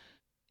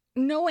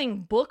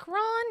 Knowing book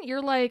Ron,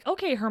 you're like,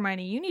 okay,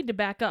 Hermione, you need to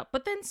back up.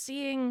 But then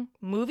seeing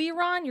movie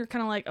Ron, you're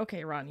kind of like,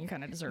 okay, Ron, you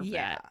kind of deserve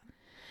that.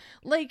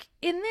 Like,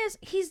 in this,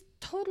 he's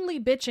totally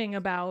bitching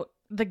about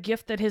the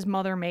gift that his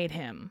mother made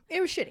him.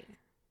 It was shitty.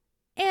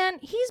 And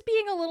he's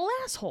being a little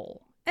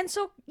asshole. And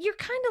so you're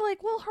kind of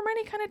like, well,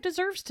 Hermione kind of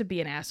deserves to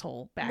be an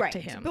asshole back to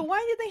him. But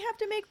why did they have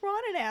to make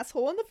Ron an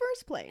asshole in the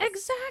first place?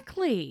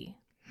 Exactly.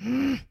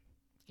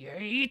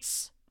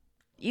 Yates.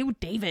 Ew,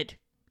 David.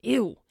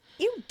 Ew.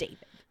 Ew,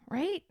 David.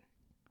 Right?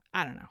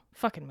 I don't know.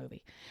 Fucking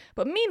movie.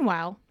 But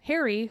meanwhile,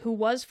 Harry, who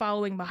was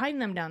following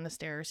behind them down the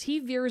stairs, he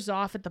veers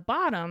off at the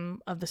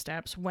bottom of the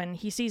steps when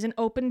he sees an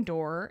open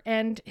door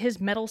and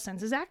his metal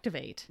senses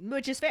activate.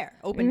 Which is fair.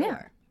 Open Yeah.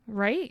 door.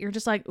 Right? You're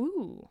just like,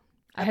 ooh,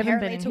 I haven't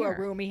Apparently been in to here. a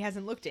room he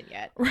hasn't looked in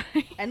yet.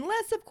 Right.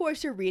 Unless, of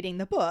course, you're reading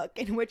the book,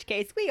 in which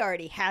case we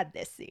already had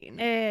this scene.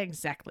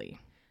 Exactly.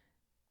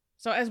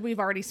 So as we've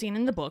already seen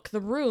in the book,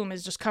 the room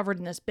is just covered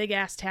in this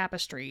big-ass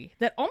tapestry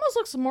that almost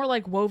looks more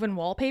like woven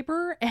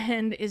wallpaper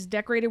and is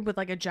decorated with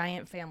like a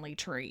giant family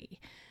tree.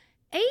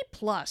 A+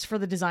 for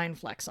the design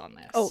flex on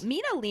this. Oh,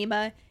 Mina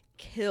Lima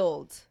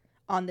killed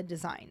on the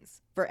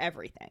designs for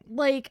everything.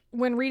 Like,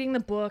 when reading the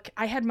book,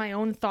 I had my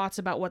own thoughts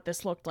about what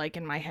this looked like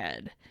in my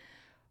head.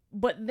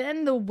 But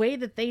then the way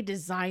that they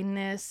designed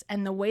this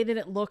and the way that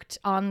it looked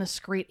on the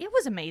screen, it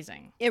was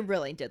amazing. It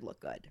really did look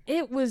good.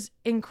 It was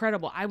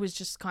incredible. I was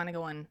just kind of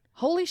going,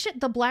 holy shit,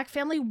 the Black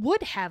family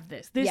would have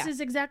this. This Yeah.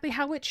 is exactly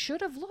how it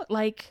should have looked.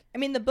 Like, I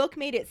mean, the book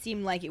made it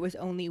seem like it was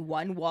only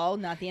one wall,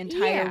 not the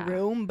entire Yeah.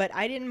 room, but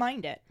I didn't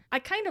mind it. I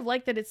kind of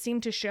like that it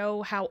seemed to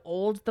show how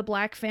old the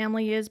Black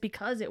family is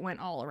because it went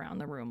all around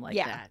the room like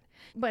Yeah. that.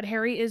 But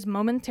Harry is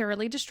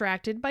momentarily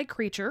distracted by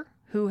Creature,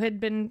 who had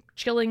been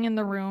chilling in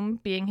the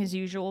room, being his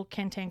usual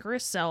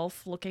cantankerous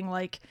self, looking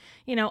like,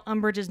 you know,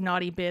 Umbridge's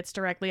naughty bits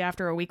directly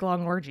after a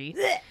week-long orgy.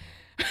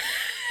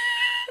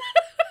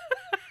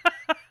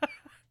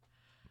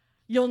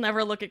 You'll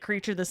never look at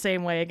Creature the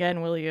same way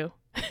again, will you?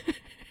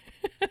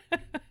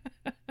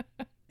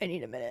 I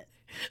need a minute.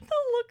 The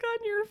look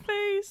on your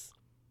face.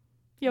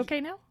 You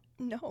okay now?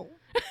 No.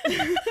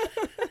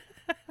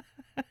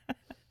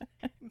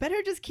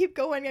 Better just keep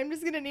going. I'm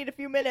just going to need a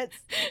few minutes.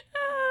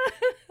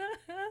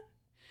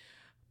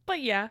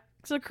 But yeah,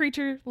 so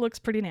Creature looks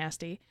pretty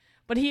nasty.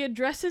 But he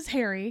addresses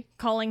Harry,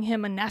 calling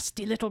him a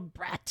nasty little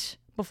brat,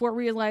 before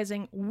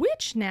realizing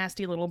which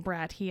nasty little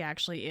brat he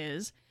actually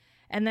is,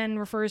 and then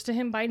refers to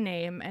him by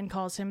name and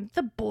calls him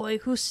the boy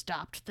who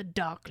stopped the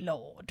Dark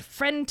Lord,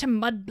 friend to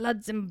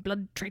mudbloods and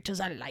blood traitors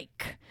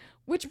alike.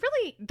 Which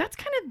really, that's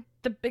kind of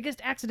the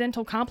biggest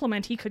accidental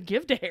compliment he could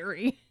give to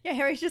Harry. Yeah,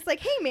 Harry's just like,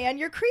 hey man,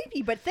 you're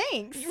creepy, but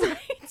thanks.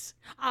 Right?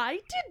 I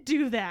did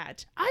do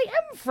that. I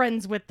am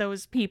friends with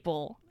those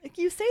people. Like,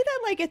 you say that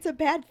like it's a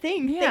bad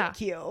thing. Yeah.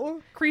 Thank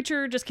you.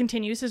 Creature just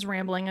continues his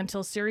rambling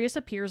until Sirius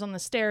appears on the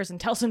stairs and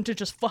tells him to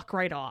just fuck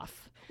right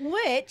off.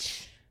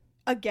 Which,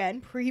 again,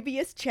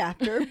 previous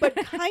chapter, but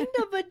kind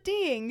of a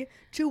ding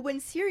to when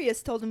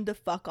Sirius told him to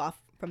fuck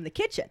off from the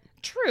kitchen.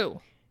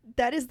 True.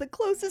 That is the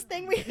closest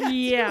thing we have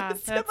Yeah, to a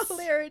that's-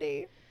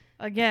 similarity.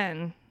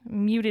 Again,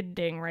 muted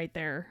ding right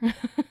there.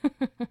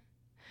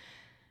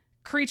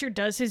 Creature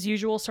does his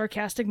usual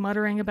sarcastic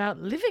muttering about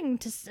living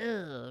to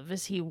serve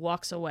as he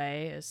walks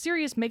away, as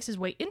Sirius makes his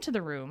way into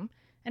the room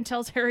and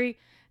tells Harry,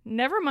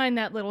 never mind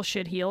that little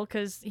shitheel,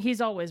 because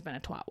he's always been a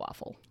twat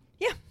waffle.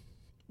 Yeah.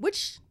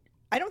 Which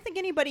I don't think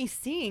anybody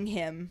seeing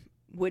him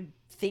would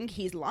think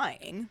he's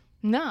lying.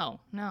 No.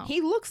 He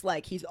looks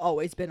like he's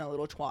always been a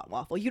little twat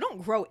waffle. You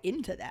don't grow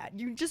into that.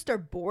 You just are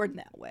born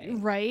that way.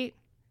 Right?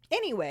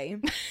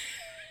 Anyway,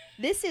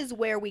 this is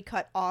where we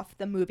cut off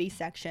the movie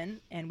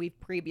section, and we've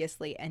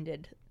previously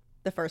ended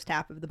the first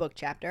half of the book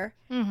chapter.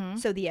 Mm-hmm.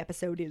 So the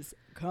episode is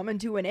coming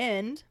to an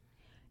end.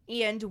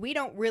 And we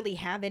don't really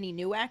have any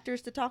new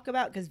actors to talk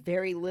about because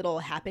very little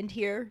happened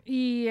here.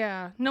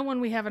 Yeah. No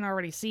one we haven't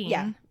already seen.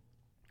 Yeah.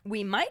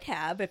 We might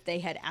have if they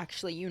had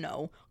actually, you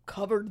know,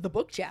 covered the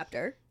book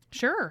chapter.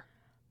 Sure.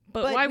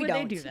 But why we would they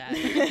don't. do that?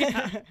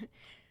 Yeah.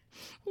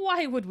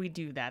 Why would we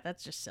do that?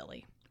 That's just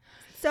silly.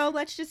 So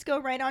let's just go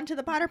right on to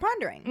the Potter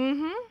Pondering.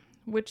 Mm-hmm.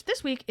 Which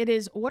this week it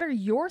is, what are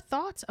your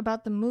thoughts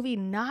about the movie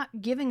not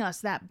giving us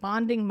that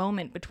bonding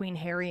moment between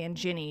Harry and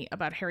Ginny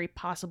about Harry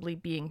possibly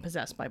being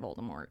possessed by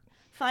Voldemort?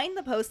 Find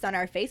the post on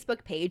our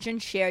Facebook page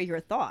and share your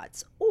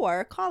thoughts,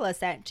 or call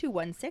us at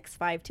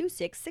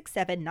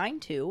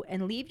 216-526-6792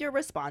 and leave your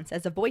response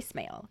as a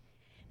voicemail.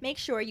 Make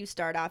sure you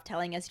start off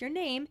telling us your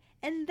name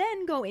and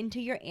then go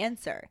into your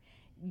answer.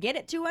 Get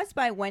it to us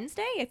by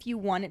Wednesday if you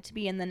want it to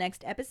be in the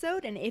next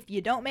episode, and if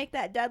you don't make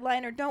that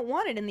deadline or don't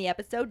want it in the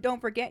episode,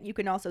 don't forget you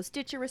can also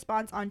stitch your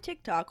response on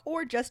TikTok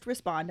or just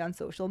respond on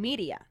social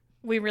media.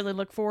 We really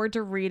look forward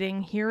to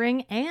reading,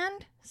 hearing,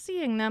 and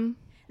seeing them.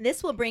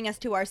 This will bring us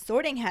to our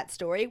Sorting Hat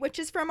story, which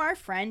is from our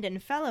friend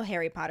and fellow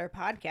Harry Potter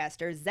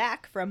podcaster,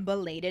 Zach from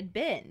Belated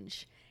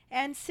Binge.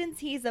 And since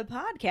he's a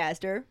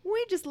podcaster,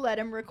 we just let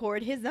him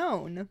record his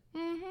own.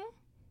 Mm-hmm.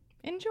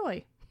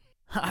 Enjoy.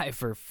 Hi,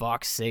 for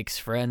fuck's sakes,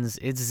 friends.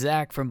 It's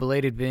Zach from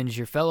Belated Binge,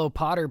 your fellow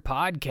Potter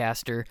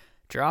podcaster,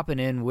 dropping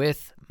in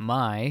with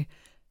my,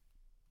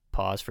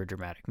 pause for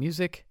dramatic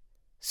music,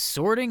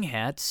 Sorting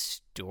Hat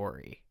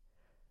story.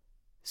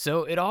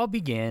 So it all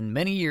began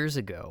many years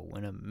ago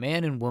when a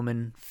man and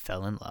woman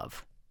fell in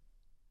love.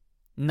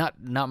 Not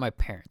my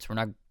parents.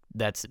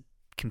 That's a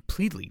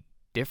completely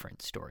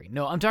different story.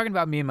 No, I'm talking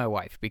about me and my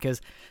wife,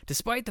 because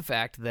despite the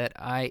fact that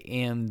I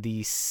am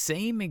the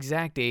same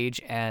exact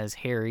age as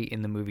Harry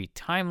in the movie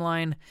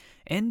timeline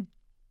and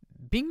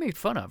being made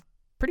fun of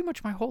pretty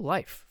much my whole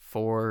life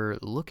for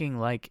looking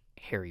like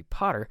Harry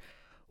Potter,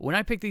 when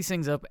I picked these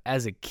things up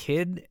as a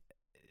kid,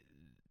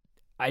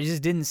 I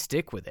just didn't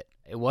stick with it.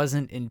 It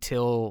wasn't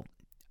until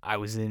I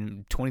was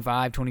in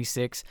 25,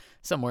 26,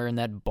 somewhere in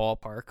that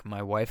ballpark.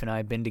 My wife and I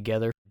had been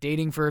together,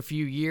 dating for a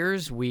few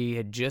years. We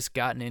had just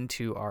gotten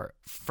into our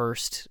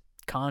first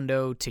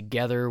condo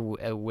together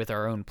with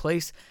our own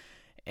place.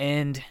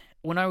 And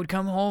when I would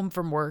come home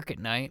from work at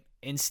night,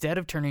 instead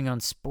of turning on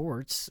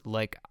sports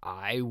like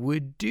I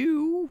would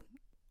do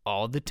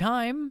all the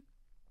time,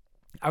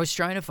 I was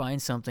trying to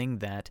find something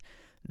that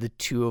the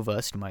two of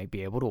us might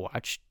be able to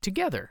watch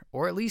together,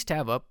 or at least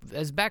have up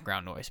as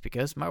background noise,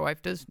 because my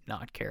wife does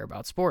not care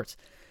about sports.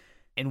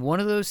 And one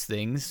of those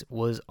things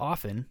was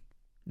often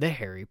the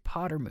Harry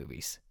Potter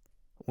movies.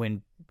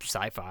 When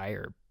Sci-Fi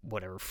or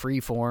whatever,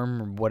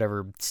 Freeform or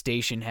whatever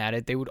station had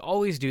it, they would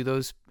always do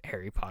those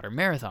Harry Potter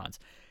marathons.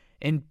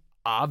 And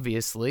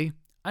obviously,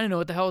 I didn't know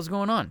what the hell was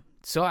going on,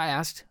 so I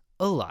asked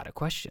a lot of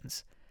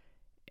questions.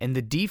 And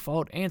the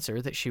default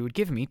answer that she would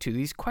give me to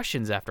these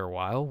questions after a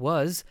while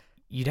was,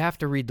 "You'd have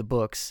to read the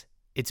books.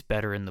 It's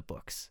better in the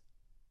books."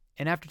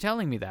 And after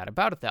telling me that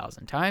about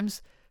 1,000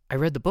 times, I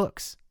read the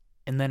books,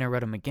 and then I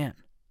read them again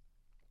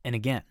and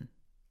again.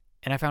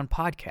 And I found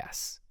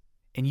podcasts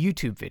and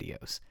YouTube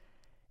videos,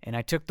 and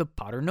I took the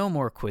Potter No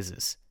More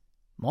quizzes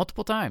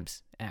multiple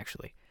times,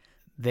 actually.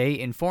 They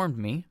informed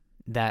me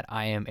that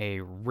I am a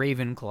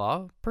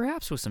Ravenclaw,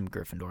 perhaps with some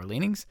Gryffindor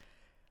leanings.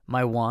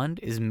 My wand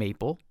is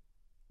maple,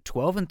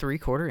 12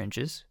 3/4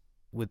 inches,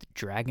 with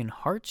dragon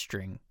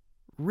heartstring,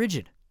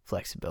 rigid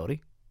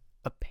flexibility.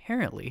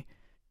 Apparently,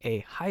 a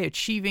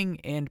high-achieving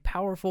and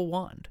powerful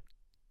wand.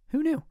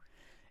 Who knew?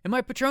 And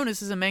my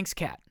Patronus is a Manx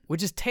cat,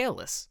 which is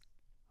tailless.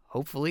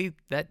 Hopefully,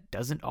 that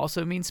doesn't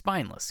also mean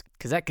spineless,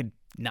 because that could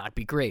not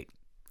be great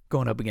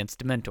going up against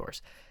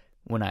Dementors,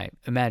 when I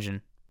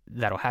imagine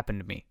that'll happen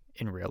to me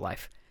in real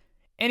life.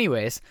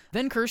 Anyways,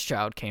 then Cursed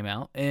Child came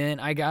out, and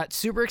I got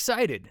super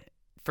excited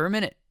for a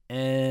minute,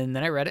 and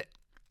then I read it,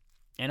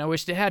 and I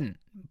wished it hadn't.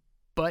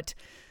 But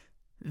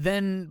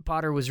then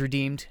Potter was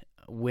redeemed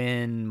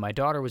when my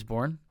daughter was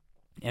born,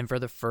 and for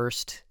the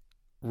first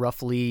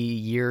roughly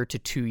year to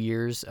 2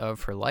 years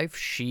of her life,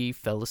 she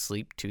fell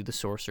asleep to the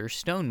Sorcerer's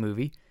Stone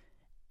movie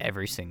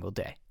every single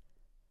day.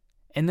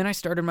 And then I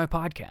started my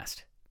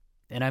podcast,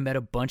 and I met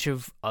a bunch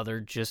of other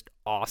just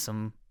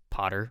awesome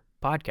Potter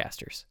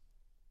podcasters.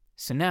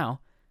 So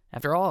now,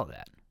 after all of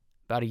that,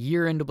 about a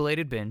year into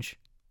Belated Binge,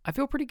 I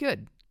feel pretty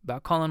good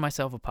about calling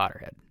myself a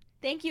Potterhead.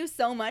 Thank you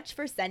so much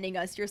for sending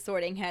us your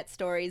Sorting Hat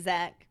story,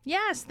 Zach.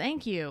 Yes,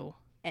 thank you.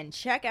 And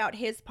check out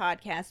his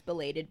podcast,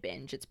 Belated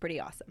Binge. It's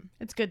pretty awesome.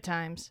 It's good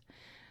times.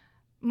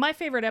 My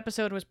favorite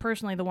episode was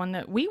personally the one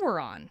that we were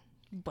on,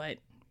 but,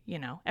 you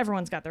know,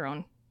 everyone's got their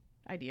own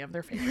idea of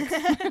their favorites.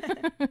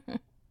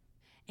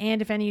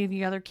 And if any of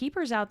you other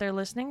keepers out there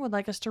listening would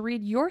like us to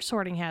read your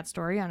Sorting Hat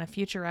story on a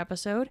future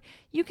episode,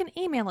 you can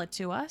email it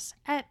to us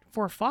at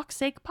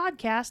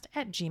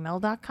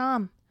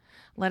forfoxsakepodcast@gmail.com.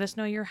 Let us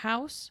know your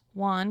house,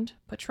 wand,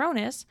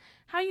 Patronus,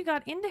 how you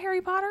got into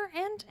Harry Potter,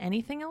 and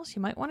anything else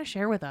you might want to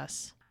share with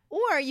us.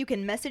 Or you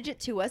can message it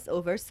to us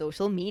over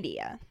social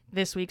media.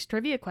 This week's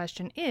trivia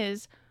question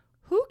is,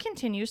 who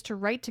continues to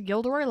write to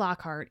Gilderoy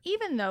Lockhart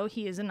even though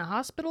he is in the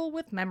hospital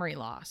with memory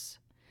loss?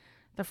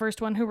 The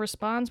first one who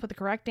responds with the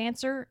correct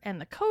answer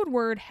and the code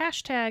word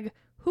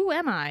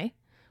 #WhoAmI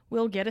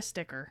will get a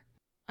sticker.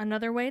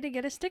 Another way to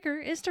get a sticker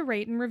is to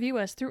rate and review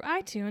us through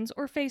iTunes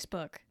or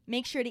Facebook.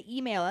 Make sure to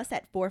email us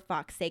at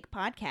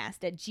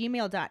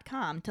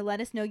forfoxsakepodcast@gmail.com to let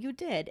us know you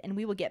did, and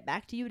we will get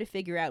back to you to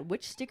figure out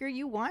which sticker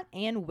you want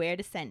and where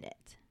to send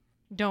it.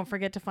 Don't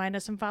forget to find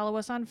us and follow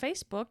us on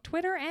Facebook,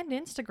 Twitter, and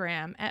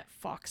Instagram at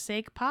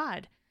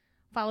FoxSakePod.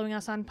 Following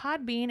us on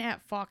Podbean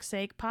at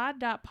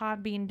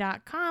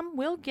foxsakepod.podbean.com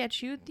will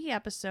get you the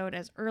episode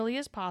as early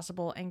as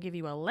possible and give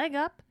you a leg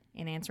up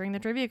in answering the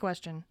trivia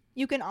question.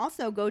 You can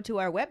also go to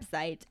our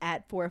website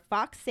at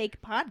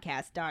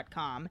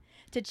forfoxsakepodcast.com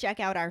to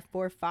check out our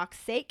For Fox's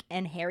Sake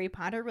and Harry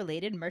Potter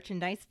related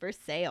merchandise for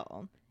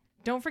sale.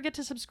 Don't forget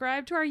to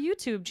subscribe to our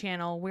YouTube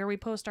channel where we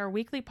post our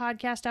weekly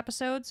podcast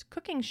episodes,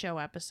 cooking show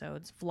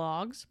episodes,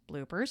 vlogs,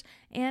 bloopers,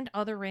 and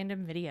other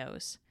random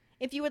videos.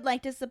 If you would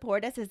like to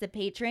support us as a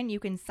patron, you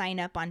can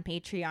sign up on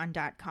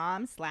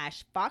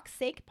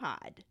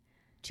patreon.com/foxsakepod.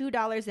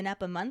 $2 and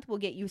up a month will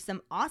get you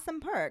some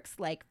awesome perks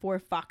like For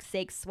Fox's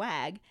Sake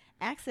swag,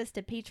 access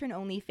to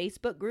patron-only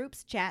Facebook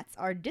groups, chats,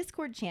 our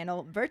Discord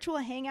channel, virtual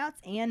hangouts,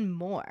 and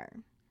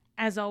more.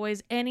 As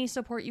always, any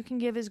support you can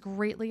give is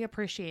greatly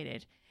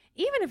appreciated,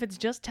 even if it's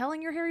just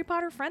telling your Harry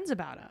Potter friends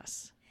about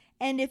us.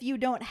 And if you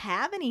don't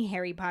have any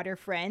Harry Potter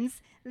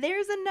friends,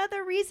 there's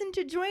another reason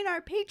to join our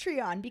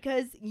Patreon,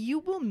 because you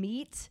will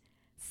meet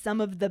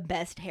some of the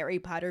best Harry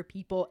Potter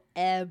people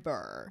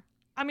ever.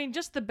 I mean,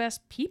 just the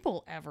best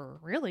people ever,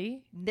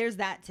 really. There's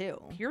that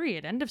too.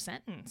 Period. End of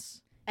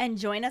sentence. And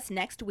join us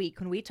next week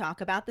when we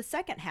talk about the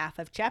second half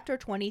of Chapter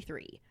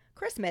 23,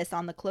 Christmas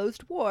on the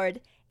Closed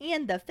Ward,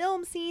 and the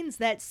film scenes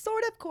that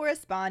sort of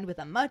correspond with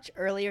a much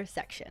earlier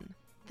section.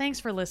 Thanks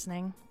for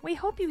listening. We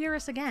hope you hear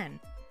us again.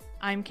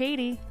 I'm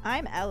Katie,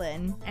 I'm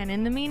Ellen. and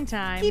in the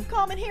meantime... Keep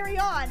calm and Harry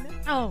on!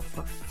 Oh,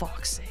 for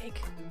fuck's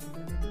sake.